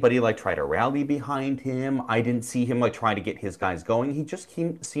see anybody try to rally behind him. I didn't see him try to get his guys going. He just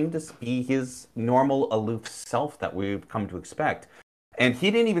seemed to be his normal aloof self that we've come to expect. And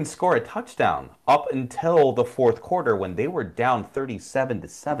he didn't even score a touchdown up until the fourth quarter when they were down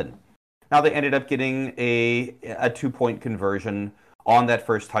 37-7. Now they ended up getting a 2-point conversion on that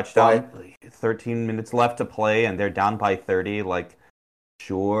first touchdown. Right. 13 minutes left to play, and they're down by 30.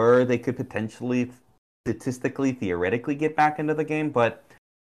 Sure, they could potentially, statistically, theoretically get back into the game, but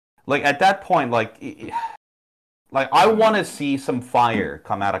at that point, I want to see some fire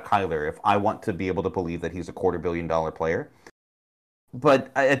come out of Kyler if I want to be able to believe that he's a $250 million player.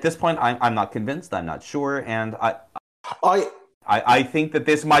 But at this point, I'm not convinced. I'm not sure, and I think that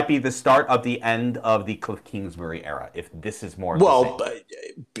this might be the start of the end of the Cliff Kingsbury era, if this is more. Well,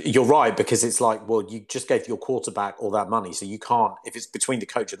 you're right, because it's you just gave your quarterback all that money, so you can't. If it's between the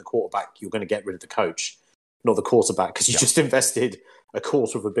coach and the quarterback, you're going to get rid of the coach, not the quarterback, because you just invested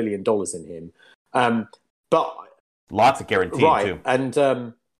 $250 million in him. But lots of guaranteed too, and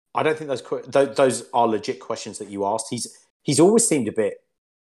I don't think those are legit questions that you asked. He's always seemed a bit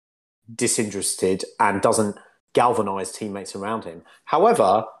disinterested and doesn't galvanize teammates around him.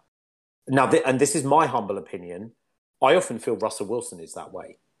 However, now, and this is my humble opinion, I often feel Russell Wilson is that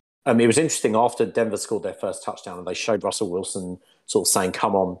way. It was interesting after Denver scored their first touchdown and they showed Russell Wilson sort of saying,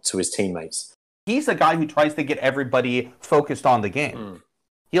 come on, to his teammates. He's a guy who tries to get everybody focused on the game.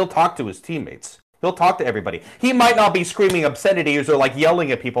 He'll talk to his teammates. He'll talk to everybody. He might not be screaming obscenities or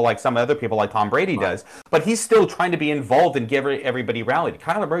yelling at people like some other people like Tom Brady does, but he's still trying to be involved and get everybody rallied.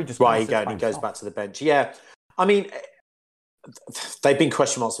 Kyler Murray just he goes back to the bench. Yeah. I mean, they've been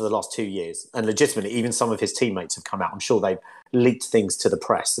question marks for the last 2 years, and legitimately, even some of his teammates have come out. I'm sure they've leaked things to the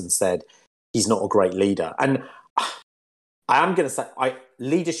press and said he's not a great leader. And I am going to say,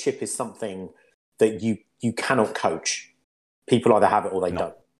 leadership is something that you cannot coach. People either have it or they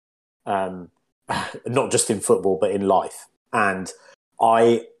don't. Not just in football, but in life. And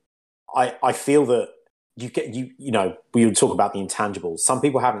I feel that we would talk about the intangibles. Some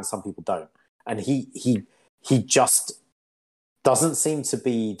people have it and some people don't. And he just doesn't seem to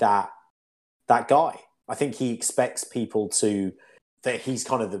be that guy. I think he expects people that he's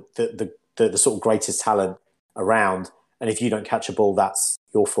kind of the sort of greatest talent around. And if you don't catch a ball, that's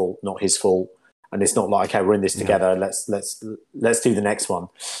your fault, not his fault. And it's not okay, we're in this together. Let's do the next one.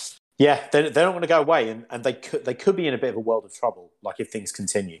 Yeah, they're not going to go away, and they could be in a bit of a world of trouble, if things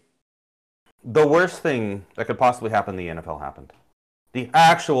continue. The worst thing that could possibly happen in the NFL happened. The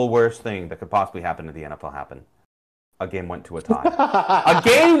actual worst thing that could possibly happen to the NFL happened. A game went to a tie. A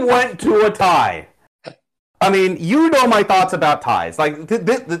game went to a tie. I mean, you know my thoughts about ties.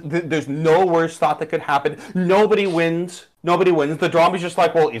 There's no worse thought that could happen. Nobody wins. The drama's just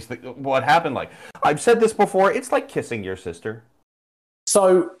what happened? I've said this before. It's like kissing your sister.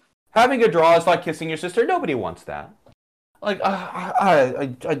 So having a draw is like kissing your sister. Nobody wants that.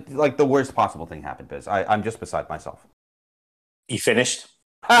 The worst possible thing happened, Biz. I'm just beside myself. You finished?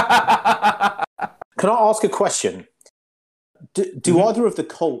 Can I ask a question? Do either of the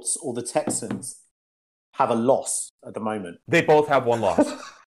Colts or the Texans have a loss at the moment? They both have one loss.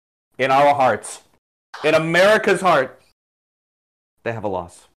 In our hearts. In America's heart. They have a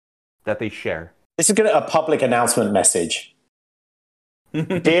loss that they share. This is a public announcement message.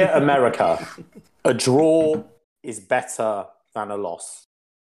 Dear America, a draw is better than a loss.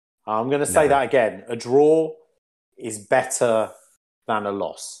 I'm going to say that again. A draw is better than a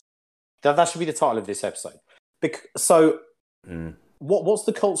loss. That should be the title of this episode. What's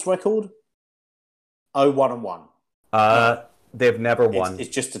the Colts' record? 0-1-1. They've never won. It's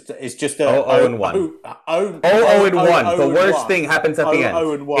just a 0-1. 0-1. The worst thing happens at the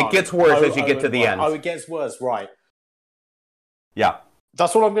end. It gets worse as you get to the end. Oh, it gets worse, right. Yeah.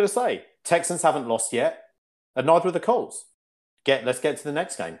 That's what I'm going to say. Texans haven't lost yet, and neither are the Colts. Let's get to the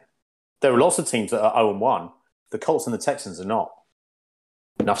next game. There are lots of teams that are 0-1. The Colts and the Texans are not.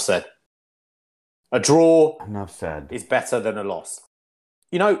 Enough said. A draw is better than a loss.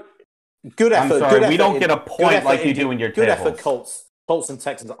 You know, good effort. I'm sorry, good effort we don't get a point like you do in your good tables. Effort, Colts and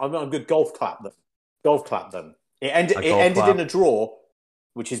Texans. I'm going to golf clap them. It ended in a draw,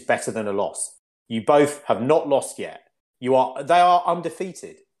 which is better than a loss. You both have not lost yet. They are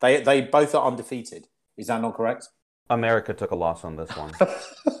undefeated. They both are undefeated. Is that not correct? America took a loss on this one.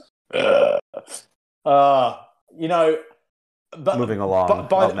 You know, but moving along.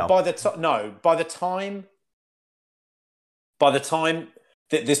 By the time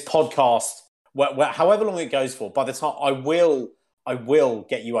that this podcast, however long it goes for, by the time I will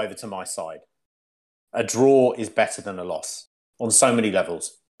get you over to my side. A draw is better than a loss on so many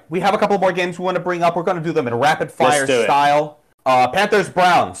levels. We have a couple more games we want to bring up. We're going to do them in rapid fire style. Panthers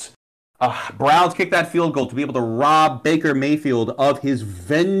Browns. Browns kick that field goal to be able to rob Baker Mayfield of his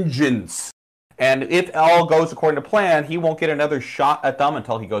vengeance. And if all goes according to plan, he won't get another shot at them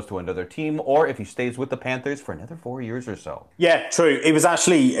until he goes to another team, or if he stays with the Panthers for another 4 years or so. Yeah, true. It was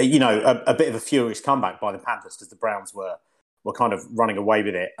actually, a bit of a furious comeback by the Panthers because the Browns were kind of running away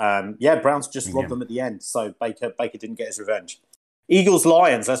with it. Browns just robbed them at the end, so Baker didn't get his revenge.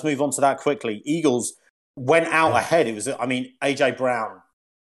 Eagles-Lions, let's move on to that quickly. Eagles went out ahead. It was, A.J. Brown,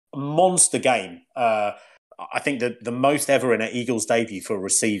 monster game. I think the most ever in an Eagles debut for a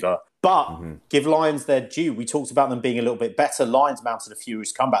receiver. But give Lions their due. We talked about them being a little bit better. Lions mounted a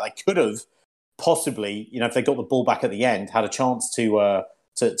furious comeback. They could have possibly, if they got the ball back at the end, had a chance to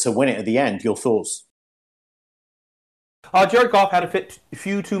win it at the end. Your thoughts? Jared Goff had a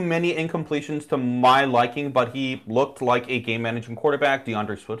few too many incompletions to my liking, but he looked like a game-managing quarterback.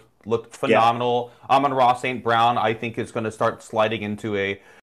 DeAndre Swift looked phenomenal. Yeah. Amon-Ra St. Brown, I think, is going to start sliding into a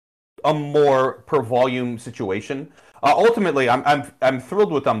more per-volume situation. Ultimately, I'm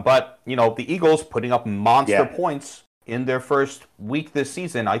thrilled with them, but the Eagles putting up monster points in their first week this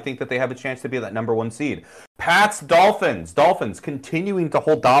season. I think that they have a chance to be that number one seed. Pats Dolphins continuing to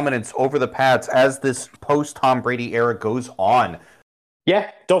hold dominance over the Pats as this post-Tom Brady era goes on.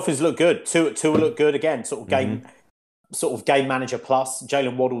 Yeah, Dolphins look good. Tua look good again. Sort of game manager plus.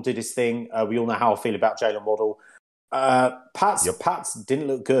 Jalen Waddle did his thing. We all know how I feel about Jalen Waddle. Pats didn't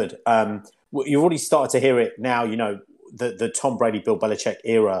look good. You've already started to hear it now. The Tom Brady, Bill Belichick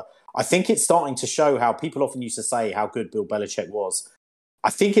era. I think it's starting to show how people often used to say how good Bill Belichick was. I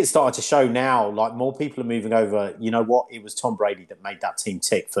think it's starting to show now, like more people are moving over. You know what? It was Tom Brady that made that team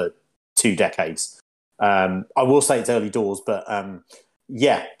tick for 2 decades. I will say it's early doors, but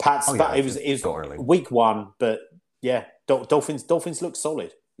Pats. It was early. Week 1, but Dolphins look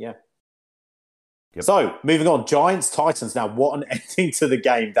solid. Yeah. Yep. So moving on, Giants Titans. Now, what an ending to the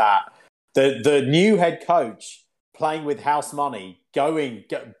game that the new head coach playing with house money,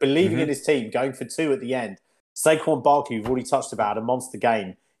 believing in his team, going for 2 at the end. Saquon Barkley, we've already touched about, a monster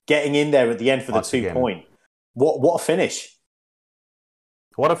game, getting in there at the end for the 2-point. What a finish.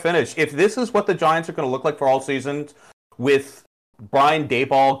 What a finish. If this is what the Giants are going to look like for all season, with Brian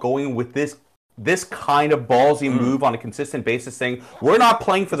Daboll going with this kind of ballsy move on a consistent basis, saying, we're not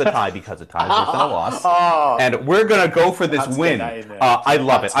playing for the tie because a tie is worse than a loss, and we're going to go for this win. I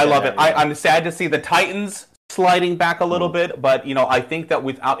love it. I'm sad to see the Titans sliding back a little bit, but I think that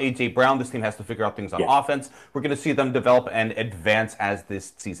without A.J. Brown, this team has to figure out things on offense. We're going to see them develop and advance as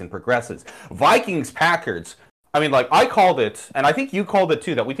this season progresses. Vikings-Packers. I called it, and I think you called it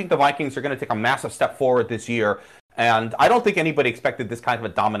too, that we think the Vikings are going to take a massive step forward this year. And I don't think anybody expected this kind of a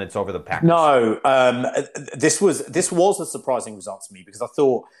dominance over the Packers. No, this was a surprising result to me because I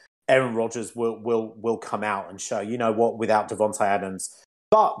thought Aaron Rodgers will come out and show, without Devontae Adams.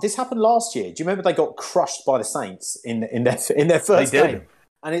 But this happened last year. Do you remember they got crushed by the Saints in their first game?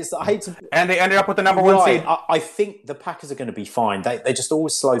 And and they ended up with the number one seed. I think the Packers are going to be fine. They're just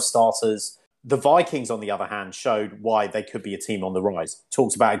always slow starters. The Vikings, on the other hand, showed why they could be a team on the rise.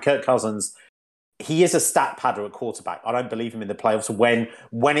 Talked about it. Kirk Cousins. He is a stat padder at quarterback. I don't believe him in the playoffs.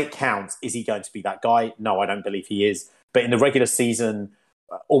 When it counts, is he going to be that guy? No, I don't believe he is. But in the regular season,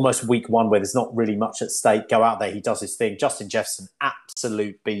 almost week 1, where there's not really much at stake, go out there, he does his thing. Justin Jefferson,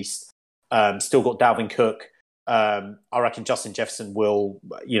 absolute beast. Still got Dalvin Cook. I reckon Justin Jefferson will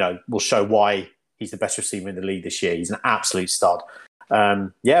show why he's the best receiver in the league this year. He's an absolute stud.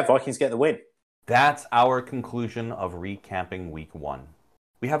 Vikings get the win. That's our conclusion of recapping week 1.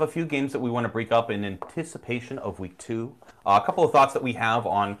 We have a few games that we want to break up in anticipation of week 2. A couple of thoughts that we have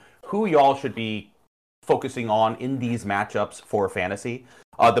on who y'all should be focusing on in these matchups for fantasy.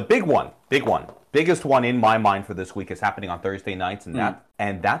 The biggest one in my mind for this week is happening on Thursday nights,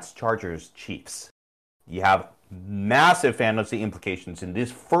 and that's Chargers Chiefs. You have massive fantasy implications in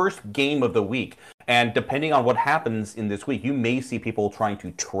this first game of the week. And depending on what happens in this week, you may see people trying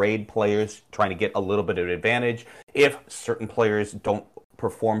to trade players, trying to get a little bit of advantage if certain players don't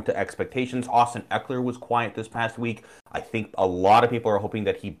perform to expectations. Austin Eckler was quiet this past week. I think a lot of people are hoping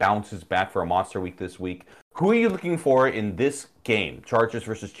that he bounces back for a monster week this week. Who are you looking for in this game, Chargers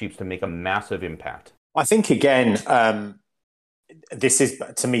versus Chiefs, to make a massive impact? I think, again, this is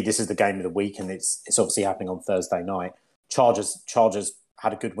the game of the week, and it's obviously happening on Thursday night. Chargers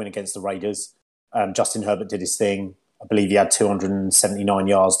had a good win against the Raiders. Justin Herbert did his thing. I believe he had 279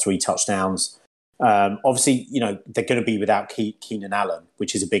 yards, 3 touchdowns. Obviously, they're going to be without Keenan Allen,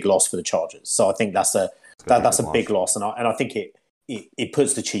 which is a big loss for the Chargers. So I think that's a big loss, and I think it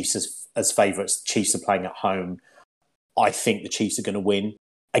puts the Chiefs as favourites. Chiefs are playing at home. I think the Chiefs are going to win.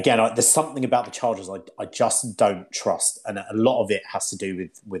 Again, there's something about the Chargers I just don't trust, and a lot of it has to do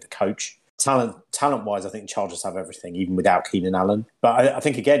with the coach. Talent-wise, I think the Chargers have everything, even without Keenan Allen. But I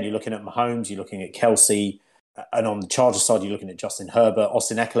think, again, you're looking at Mahomes, you're looking at Kelsey, and on the Chargers side, you're looking at Justin Herbert.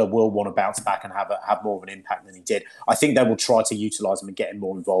 Austin Eckler will want to bounce back and have more of an impact than he did. I think they will try to utilise him and get him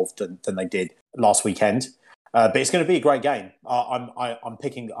more involved than they did last weekend. But it's going to be a great game. I'm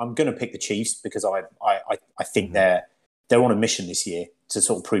going to pick the Chiefs because I think they're on a mission this year to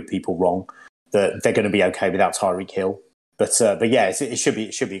sort of prove people wrong that they're going to be okay without Tyreek Hill. But yeah, it should be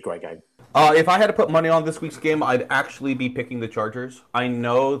a great game. If I had to put money on this week's game, I'd actually be picking the Chargers. I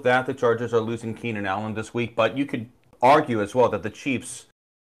know that the Chargers are losing Keenan Allen this week, but you could argue as well that the Chiefs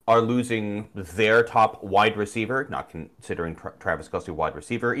are losing their top wide receiver, not considering Travis Kelce wide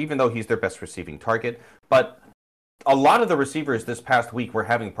receiver, even though he's their best receiving target. But a lot of the receivers this past week were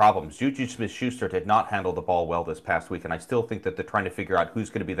having problems. Juju Smith-Schuster did not handle the ball well this past week, and I still think that they're trying to figure out who's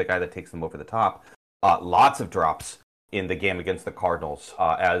going to be the guy that takes them over the top. Lots of drops in the game against the Cardinals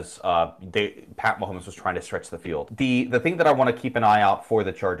as Pat Mahomes was trying to stretch the field. The thing that I want to keep an eye out for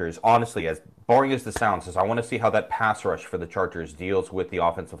the Chargers, honestly, as boring as this sounds, is I want to see how that pass rush for the Chargers deals with the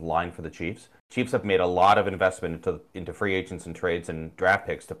offensive line for the Chiefs. Chiefs have made a lot of investment into free agents and trades and draft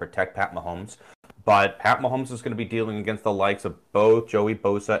picks to protect Pat Mahomes. But Pat Mahomes is going to be dealing against the likes of both Joey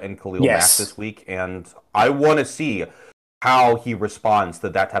Bosa and Khalil Mack this week, and I want to see how he responds to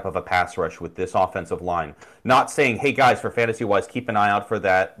that type of a pass rush with this offensive line. Not saying, hey guys, for fantasy-wise, keep an eye out for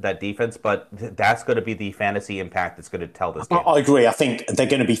that defense, but that's going to be the fantasy impact that's going to tell this game. I agree. I think they're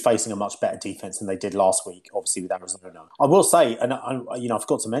going to be facing a much better defense than they did last week, obviously with Arizona. I will say, and I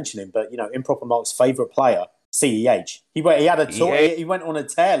forgot to mention him, but Improper Mark's favourite player, CEH. He went on a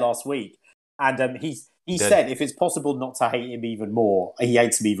tear last week, and he said if it's possible not to hate him even more, he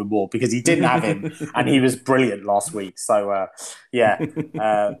hates him even more because he didn't have him and he was brilliant last week. So,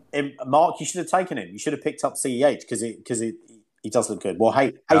 Mark, you should have taken him. You should have picked up CEH because he does look good. Well,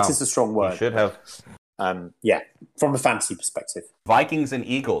 hate is a strong word. You should have. From a fantasy perspective. Vikings and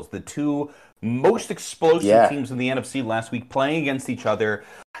Eagles, the two most explosive teams in the NFC last week, playing against each other.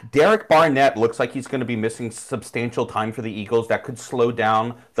 Derek Barnett looks like he's going to be missing substantial time for the Eagles. That could slow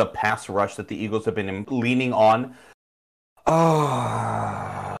down the pass rush that the Eagles have been leaning on.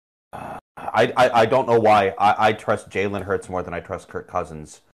 I don't know why. I trust Jalen Hurts more than I trust Kirk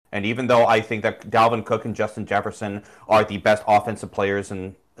Cousins. And even though I think that Dalvin Cook and Justin Jefferson are the best offensive players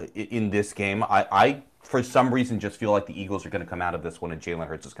in this game, I for some reason just feel like the Eagles are going to come out of this one and Jalen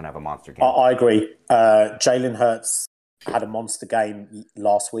Hurts is going to have a monster game. I agree. Jalen Hurts had a monster game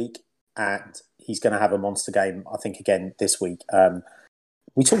last week and he's going to have a monster game, I think, again this week.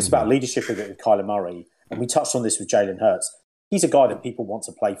 We talked about leadership with Kyler Murray and we touched on this with Jalen Hurts. He's a guy that people want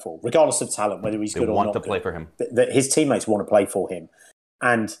to play for, regardless of talent, whether he's good or not. They want to play for him. His teammates want to play for him.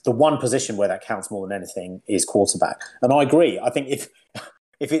 And the one position where that counts more than anything is quarterback. And I agree. I think if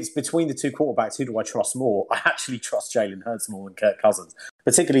it's between the two quarterbacks, who do I trust more? I actually trust Jalen Hurts more than Kirk Cousins.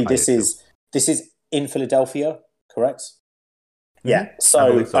 Particularly, this is in Philadelphia, correct? Yeah.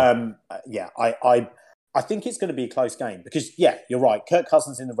 So. I think it's going to be a close game because, you're right. Kirk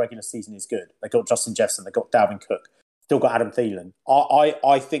Cousins in the regular season is good. They got Justin Jefferson. They got Dalvin Cook. Still got Adam Thielen.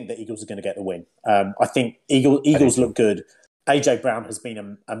 I think the Eagles are going to get the win. I think Eagles look good. AJ Brown has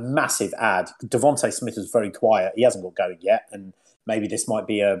been a massive add. Devontae Smith is very quiet. He hasn't got going yet, and maybe this might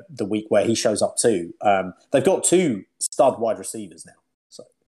be the week where he shows up too. They've got 2 stud wide receivers now. So,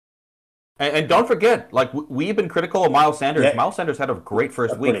 and don't forget, like we've been critical of Miles Sanders. Yeah. Miles Sanders had a great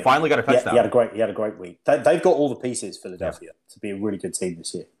first week. Brilliant. Finally got a touchdown. He had a great week. They've got all the pieces, Philadelphia, to be a really good team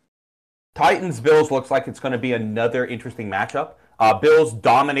this year. Titans-Bills looks like it's going to be another interesting matchup. Bills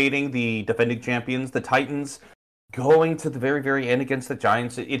dominating the defending champions. The Titans going to the very, very end against the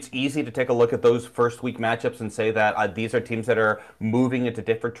Giants. It's easy to take a look at those first week matchups and say that these are teams that are moving into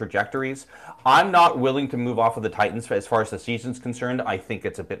different trajectories. I'm not willing to move off of the Titans as far as the season's concerned. I think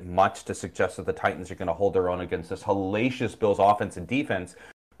it's a bit much to suggest that the Titans are going to hold their own against this hellacious Bills offense and defense.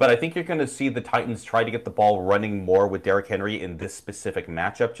 But I think you're going to see the Titans try to get the ball running more with Derrick Henry in this specific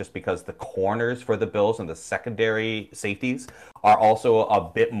matchup, just because the corners for the Bills and the secondary safeties are also a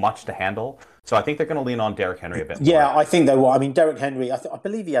bit much to handle. So I think they're going to lean on Derrick Henry a bit more. Yeah, I think they will. I mean, Derrick Henry, I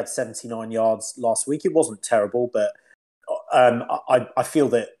believe he had 79 yards last week. It wasn't terrible, but I feel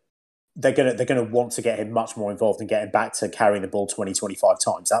that they're going to want to get him much more involved and get him back to carrying the ball 20, 25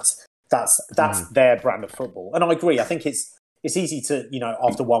 times. That's their brand of football. And I agree. I think it's easy to,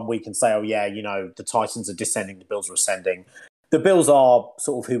 after 1 week and say, oh yeah, the Titans are descending, the Bills are ascending. The Bills are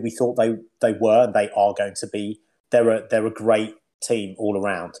sort of who we thought they were, and they are going to be. They're a great team all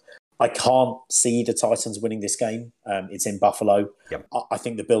around. I can't see the Titans winning this game. It's in Buffalo. Yep. I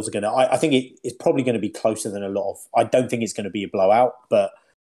think the Bills are going to. I think it's probably going to be closer than a lot of. I don't think it's going to be a blowout, but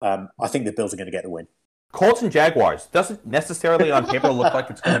I think the Bills are going to get the win. Colts and Jaguars doesn't necessarily on paper look like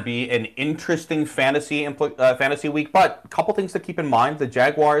it's going to be an interesting fantasy week, but a couple things to keep in mind. The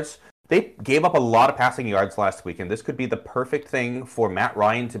Jaguars, they gave up a lot of passing yards last week, and this could be the perfect thing for Matt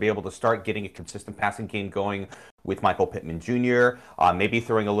Ryan to be able to start getting a consistent passing game going with Michael Pittman Jr., maybe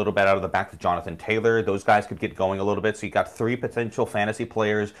throwing a little bit out of the back to Jonathan Taylor. Those guys could get going a little bit, so you got 3 potential fantasy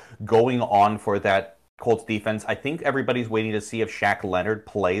players going on for that Colts defense. I think everybody's waiting to see if Shaq Leonard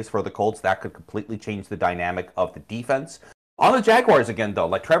plays for the Colts. That could completely change the dynamic of the defense. On the Jaguars again, though,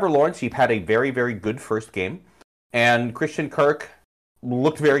 like Trevor Lawrence, he had a very, very good first game, and Christian Kirk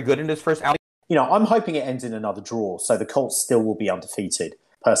looked very good in his first outing. I'm hoping it ends in another draw, so the Colts still will be undefeated.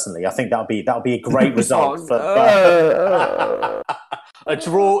 Personally, I think that'll be a great result. A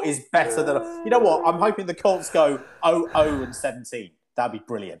draw is better than you know what? I'm hoping the Colts go 0-17. That'd be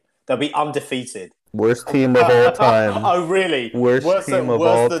brilliant. They'll be undefeated. Worst team of all time. Oh, really? Worst team of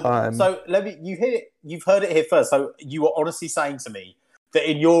all time. So you've heard it here first. So you were honestly saying to me that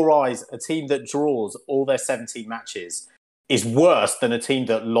in your eyes, a team that draws all their 17 matches is worse than a team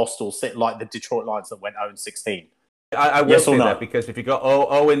that lost or sit like the Detroit Lions that went 0-16. I will say that because if you go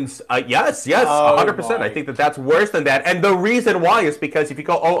 0-0 yes, 100%. I think that's worse than that. And the reason why is because if you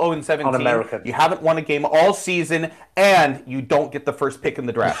go 0-17, you haven't won a game all season, and you don't get the first pick in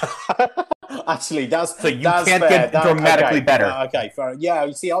the draft. Actually, so you can't get dramatically better. Okay, fair. Yeah,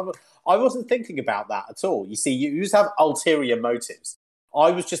 you see, I wasn't thinking about that at all. You see, you just have ulterior motives. I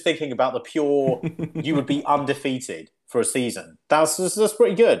was just thinking about the pure, you would be undefeated for a season. That's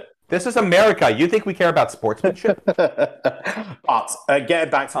pretty good. This is America. You think we care about sportsmanship? But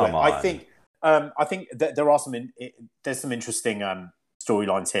getting back to it, on. I think that there are there's some interesting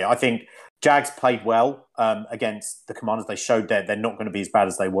storylines here. I think Jags played well against the Commanders. They showed they're not going to be as bad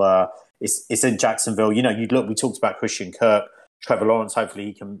as they were. It's in Jacksonville. We talked about Christian Kirk, Trevor Lawrence. Hopefully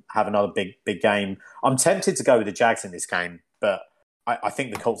he can have another big game. I'm tempted to go with the Jags in this game, but I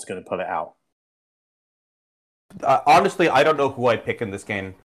think the Colts are going to pull it out. Honestly, I don't know who I'd pick in this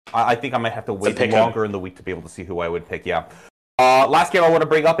game. I think I might have to wait longer in the week to be able to see who I would pick, yeah. Last game I want to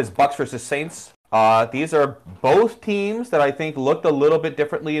bring up is Bucs versus Saints. These are both teams that I think looked a little bit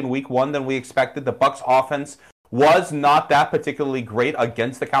differently in week 1 than we expected. The Bucs offense was not that particularly great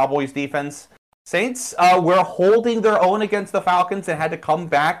against the Cowboys defense. Saints were holding their own against the Falcons and had to come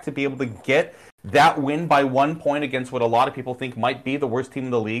back to be able to get that win by 1 point against what a lot of people think might be the worst team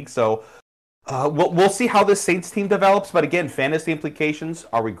in the league. So we'll see how this Saints team develops, but again, fantasy implications.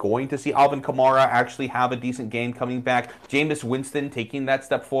 Are we going to see Alvin Kamara actually have a decent game coming back? Jameis Winston taking that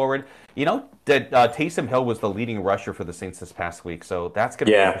step forward. Taysom Hill was the leading rusher for the Saints this past week, so that's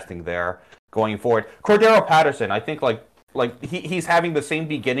going to be interesting there going forward. Cordero Patterson, I think he's having the same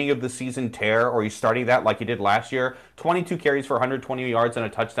beginning of the season tear, or he's starting that like he did last year. 22 carries for 120 yards and a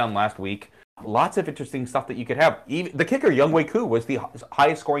touchdown last week. Lots of interesting stuff that you could have. Even the kicker, Younghoe Koo, was the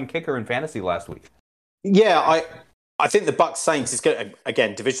highest scoring kicker in fantasy last week. Yeah, I think the Bucs Saints is good.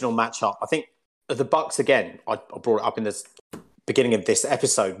 Again, divisional matchup. I think the Bucs again. I brought it up in the beginning of this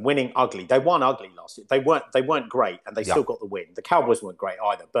episode. Winning ugly. They won ugly last year. They weren't great, and they still got the win. The Cowboys weren't great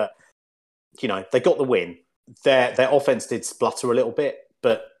either, but they got the win. Their offense did splutter a little bit,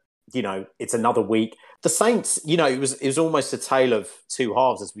 but it's another week. The Saints, it was almost a tale of two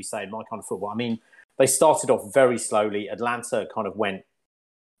halves, as we say in my kind of football. I mean, they started off very slowly. Atlanta kind of went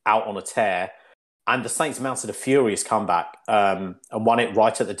out on a tear, and the Saints mounted a furious comeback and won it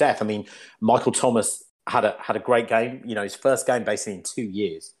right at the death. I mean, Michael Thomas had a great game. His first game basically in 2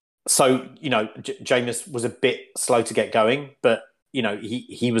 years. So Jameis was a bit slow to get going, but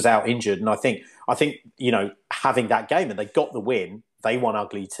he was out injured, and I think having that game, and they got the win. They won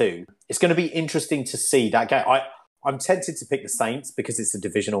ugly too. It's going to be interesting to see that game. I'm tempted to pick the Saints because it's a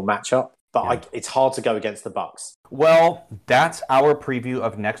divisional matchup, but it's hard to go against the Bucs. Well, that's our preview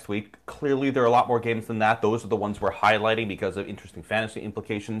of next week. Clearly, there are a lot more games than that. Those are the ones we're highlighting because of interesting fantasy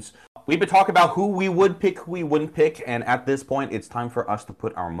implications. We've been talking about who we would pick, who we wouldn't pick, and at this point, it's time for us to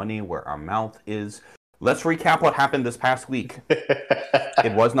put our money where our mouth is. Let's recap what happened this past week.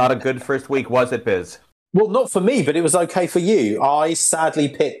 It was not a good first week, was it, Biz? Well, not for me, but it was okay for you. I sadly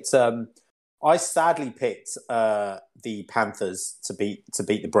picked the Panthers to beat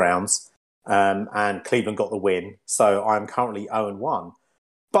the Browns, and Cleveland got the win. So I'm currently 0-1.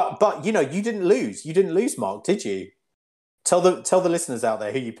 But you didn't lose. You didn't lose, Mark, did you? Tell the listeners out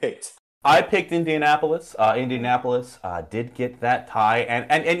there who you picked. I picked Indianapolis. Indianapolis did get that tie, and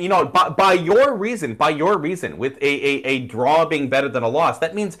by your reason, with a draw being better than a loss,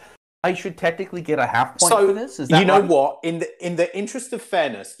 that means I should technically get a half point for this? Is that right? What? In the interest of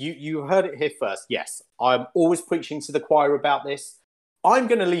fairness, you heard it here first. Yes, I'm always preaching to the choir about this. I'm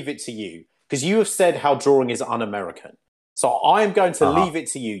going to leave it to you because you have said how drawing is un-American. So I am going to leave it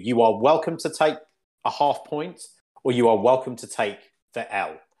to you. You are welcome to take a half point, or you are welcome to take the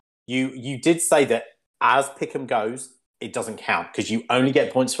L. You did say that as Pick'em goes, it doesn't count because you only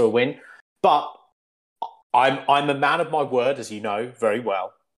get points for a win. But I'm a man of my word, as you know very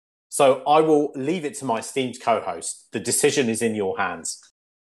well. So I will leave it to my esteemed co-host. The decision is in your hands.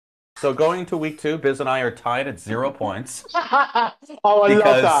 So going into week 2, Biz and I are tied at 0 points. I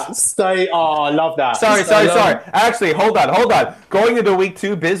love that. I love that. Sorry. Actually, hold on. Going into week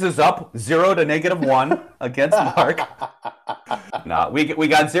 2, Biz is up 0 to -1 against Mark. We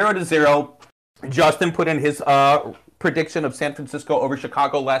got 0-0. Justin put in his prediction of San Francisco over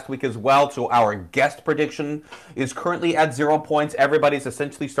Chicago last week as well. So our guest prediction is currently at 0 points. Everybody's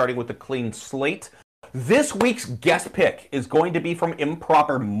essentially starting with a clean slate. This week's guest pick is going to be from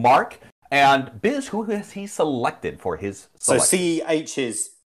Improper Mark. And Biz, who has he selected for his selection? So CEH's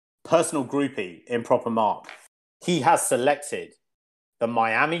personal groupie, Improper Mark, he has selected the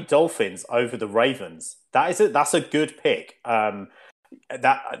Miami Dolphins over the Ravens. That's a good pick.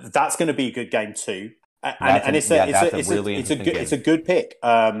 That's going to be a good game too. It's a good pick.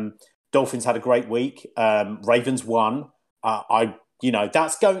 Dolphins had a great week. Ravens won.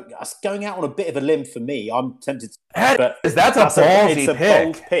 That's going out on a bit of a limb for me. I'm tempted, but that's a ballsy pick.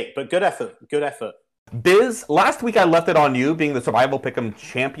 Bold pick, but good effort. Good effort. Biz, last week I left it on you, being the survival pick'em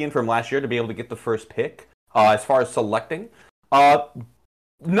champion from last year, to be able to get the first pick as far as selecting.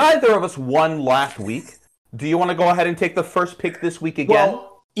 Neither of us won last week. Do you want to go ahead and take the first pick this week again?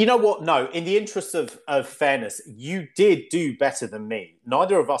 Well, you know what? No, in the interest of fairness, you did do better than me.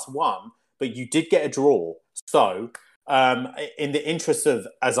 Neither of us won, but you did get a draw. So, in the interest of,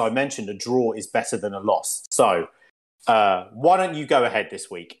 as I mentioned, a draw is better than a loss. So, why don't you go ahead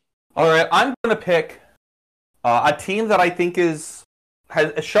this week? All right, I'm going to pick a team that I think has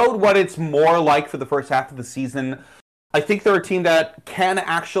showed what it's more like for the first half of the season. I think they're a team that can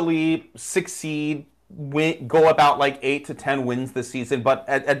actually succeed, go about like 8 to 10 wins this season, but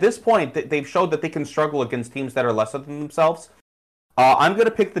at this point, they've showed that they can struggle against teams that are lesser than themselves. I'm going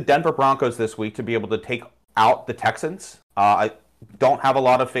to pick the Denver Broncos this week to be able to take out the Texans. I don't have a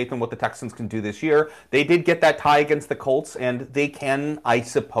lot of faith in what the Texans can do this year. They did get that tie against the Colts, and they can, I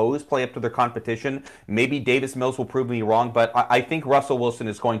suppose, play up to their competition. Maybe Davis Mills will prove me wrong, but I think Russell Wilson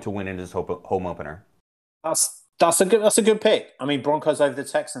is going to win in his home opener. That's a good pick. I mean, Broncos over the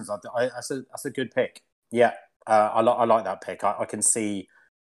Texans. That's a good pick. Yeah, I like that pick. I can see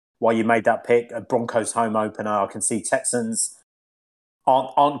why you made that pick. A Broncos home opener. I can see Texans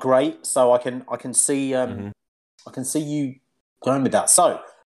aren't great, so I can see I can see you going with that. So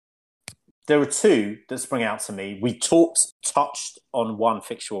there are two that spring out to me. We touched on one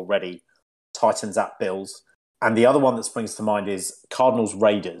fixture already, Titans at Bills. And the other one that springs to mind is Cardinals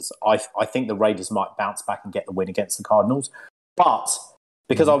Raiders. I think the Raiders might bounce back and get the win against the Cardinals. But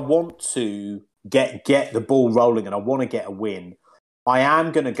because I want to get the ball rolling and I want to get a win, I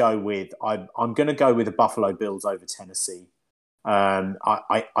am going to go with I'm going to go with the Buffalo Bills over Tennessee.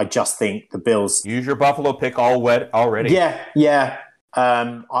 I just think the Bills use your Buffalo pick already. Yeah.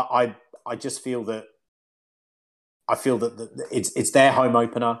 I just feel that it's their home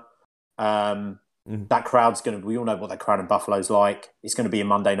opener. That crowd's going to, we all know what that crowd in Buffalo's like. It's going to be a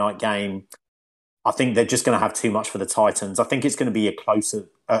Monday night game. I think they're just going to have too much for the Titans. I think it's going to be a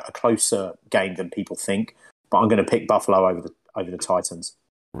closer game than people think, but I'm going to pick Buffalo over the Titans.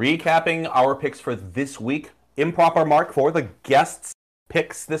 Recapping our picks for this week, Improper Mark for the guests'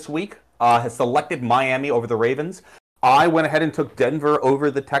 picks this week has selected Miami over the Ravens. I went ahead and took Denver over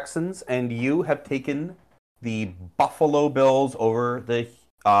the Texans, and you have taken the Buffalo Bills over the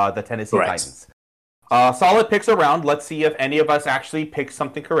Tennessee Titans. Solid picks around. Let's see if any of us actually pick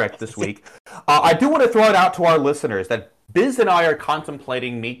something correct this week. I do want to throw it out to our listeners that Biz and I are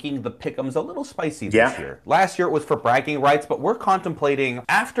contemplating making the pick'ems a little spicy this year. Last year it was for bragging rights, but we're contemplating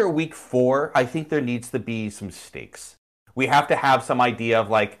after week 4, I think there needs to be some stakes. We have to have some idea of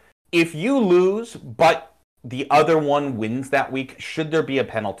like, if you lose, but the other one wins that week, should there be a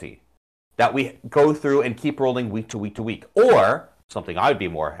penalty that we go through and keep rolling week to week to week? Or, something I'd be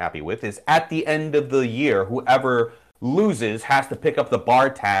more happy with, is at the end of the year, whoever loses has to pick up the bar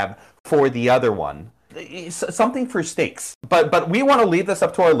tab for the other one. Something for stakes. But we want to leave this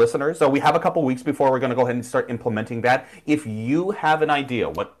up to our listeners. So we have a couple weeks before we're going to go ahead and start implementing that. If you have an idea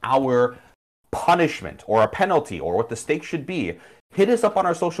what our punishment or a penalty or what the stakes should be, hit us up on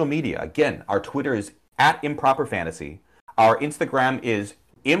our social media. Again, our Twitter is @ImproperFantasy. Our Instagram is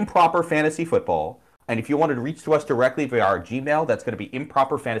ImproperFantasyFootball. And if you wanted to reach to us directly via our Gmail, that's going to be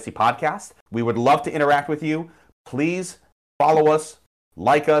Improper Fantasy Podcast. We would love to interact with you. Please follow us,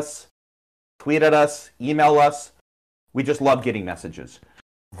 like us, tweet at us, email us. We just love getting messages.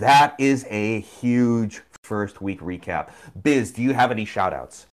 That is a huge first week recap. Biz, do you have any shout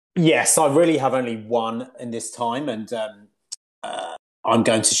outs? Yes, I really have only one in this time, and I'm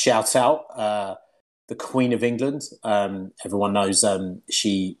going to shout out the Queen of England. Everyone knows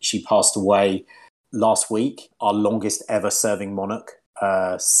she passed away last week, our longest ever serving monarch,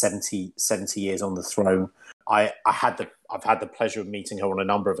 70 years on the throne. I've had the pleasure of meeting her on a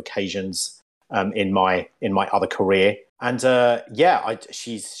number of occasions in my other career, and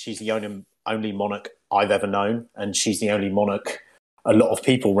she's the only monarch I've ever known, and she's the only monarch a lot of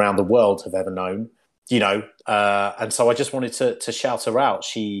people around the world have ever known. And so I just wanted to shout her out.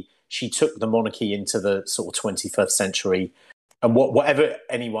 She took the monarchy into the sort of 21st century, and whatever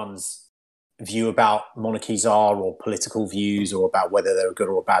anyone's view about monarchies are, or political views, or about whether they're a good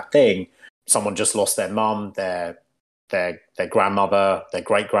or a bad thing, someone just lost their mum, their grandmother, their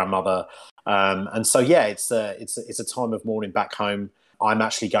great grandmother, and so it's a time of mourning back home. I'm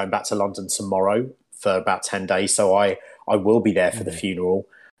actually going back to London tomorrow for about 10 days, so I will be there for the funeral,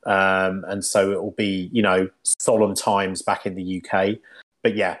 and so it will be solemn times back in the UK.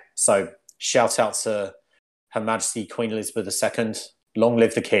 But so shout out to Her Majesty Queen Elizabeth II. Long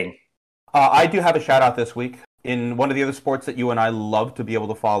live the King. I do have a shout out this week in one of the other sports that you and I love to be able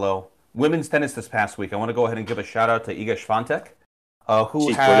to follow. Women's tennis this past week. I want to go ahead and give a shout out to Iga Swiatek, who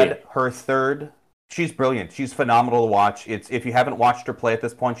She's had brilliant. her third. She's brilliant. She's phenomenal to watch. If you haven't watched her play at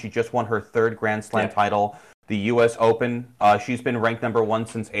this point, she just won her third Grand Slam title, the U.S. Open. She's been ranked number 1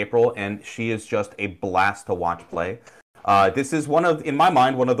 since April, and she is just a blast to watch play. This is in my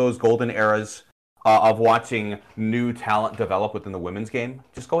mind, one of those golden eras of watching new talent develop within the women's game.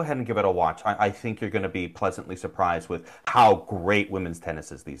 Just go ahead and give it a watch. I think you're going to be pleasantly surprised with how great women's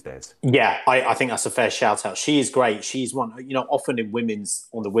tennis is these days. Yeah, I think that's a fair shout out. She is great. She's one, often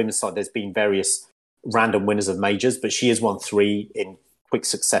on the women's side, there's been various random winners of majors, but she has won 3 in quick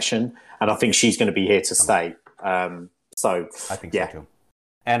succession, and I think she's going to be here to stay. So I think so too.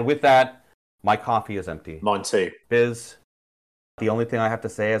 And with that, my coffee is empty. Mine too. Biz, the only thing I have to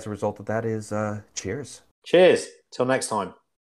say as a result of that is cheers. Cheers. Till next time.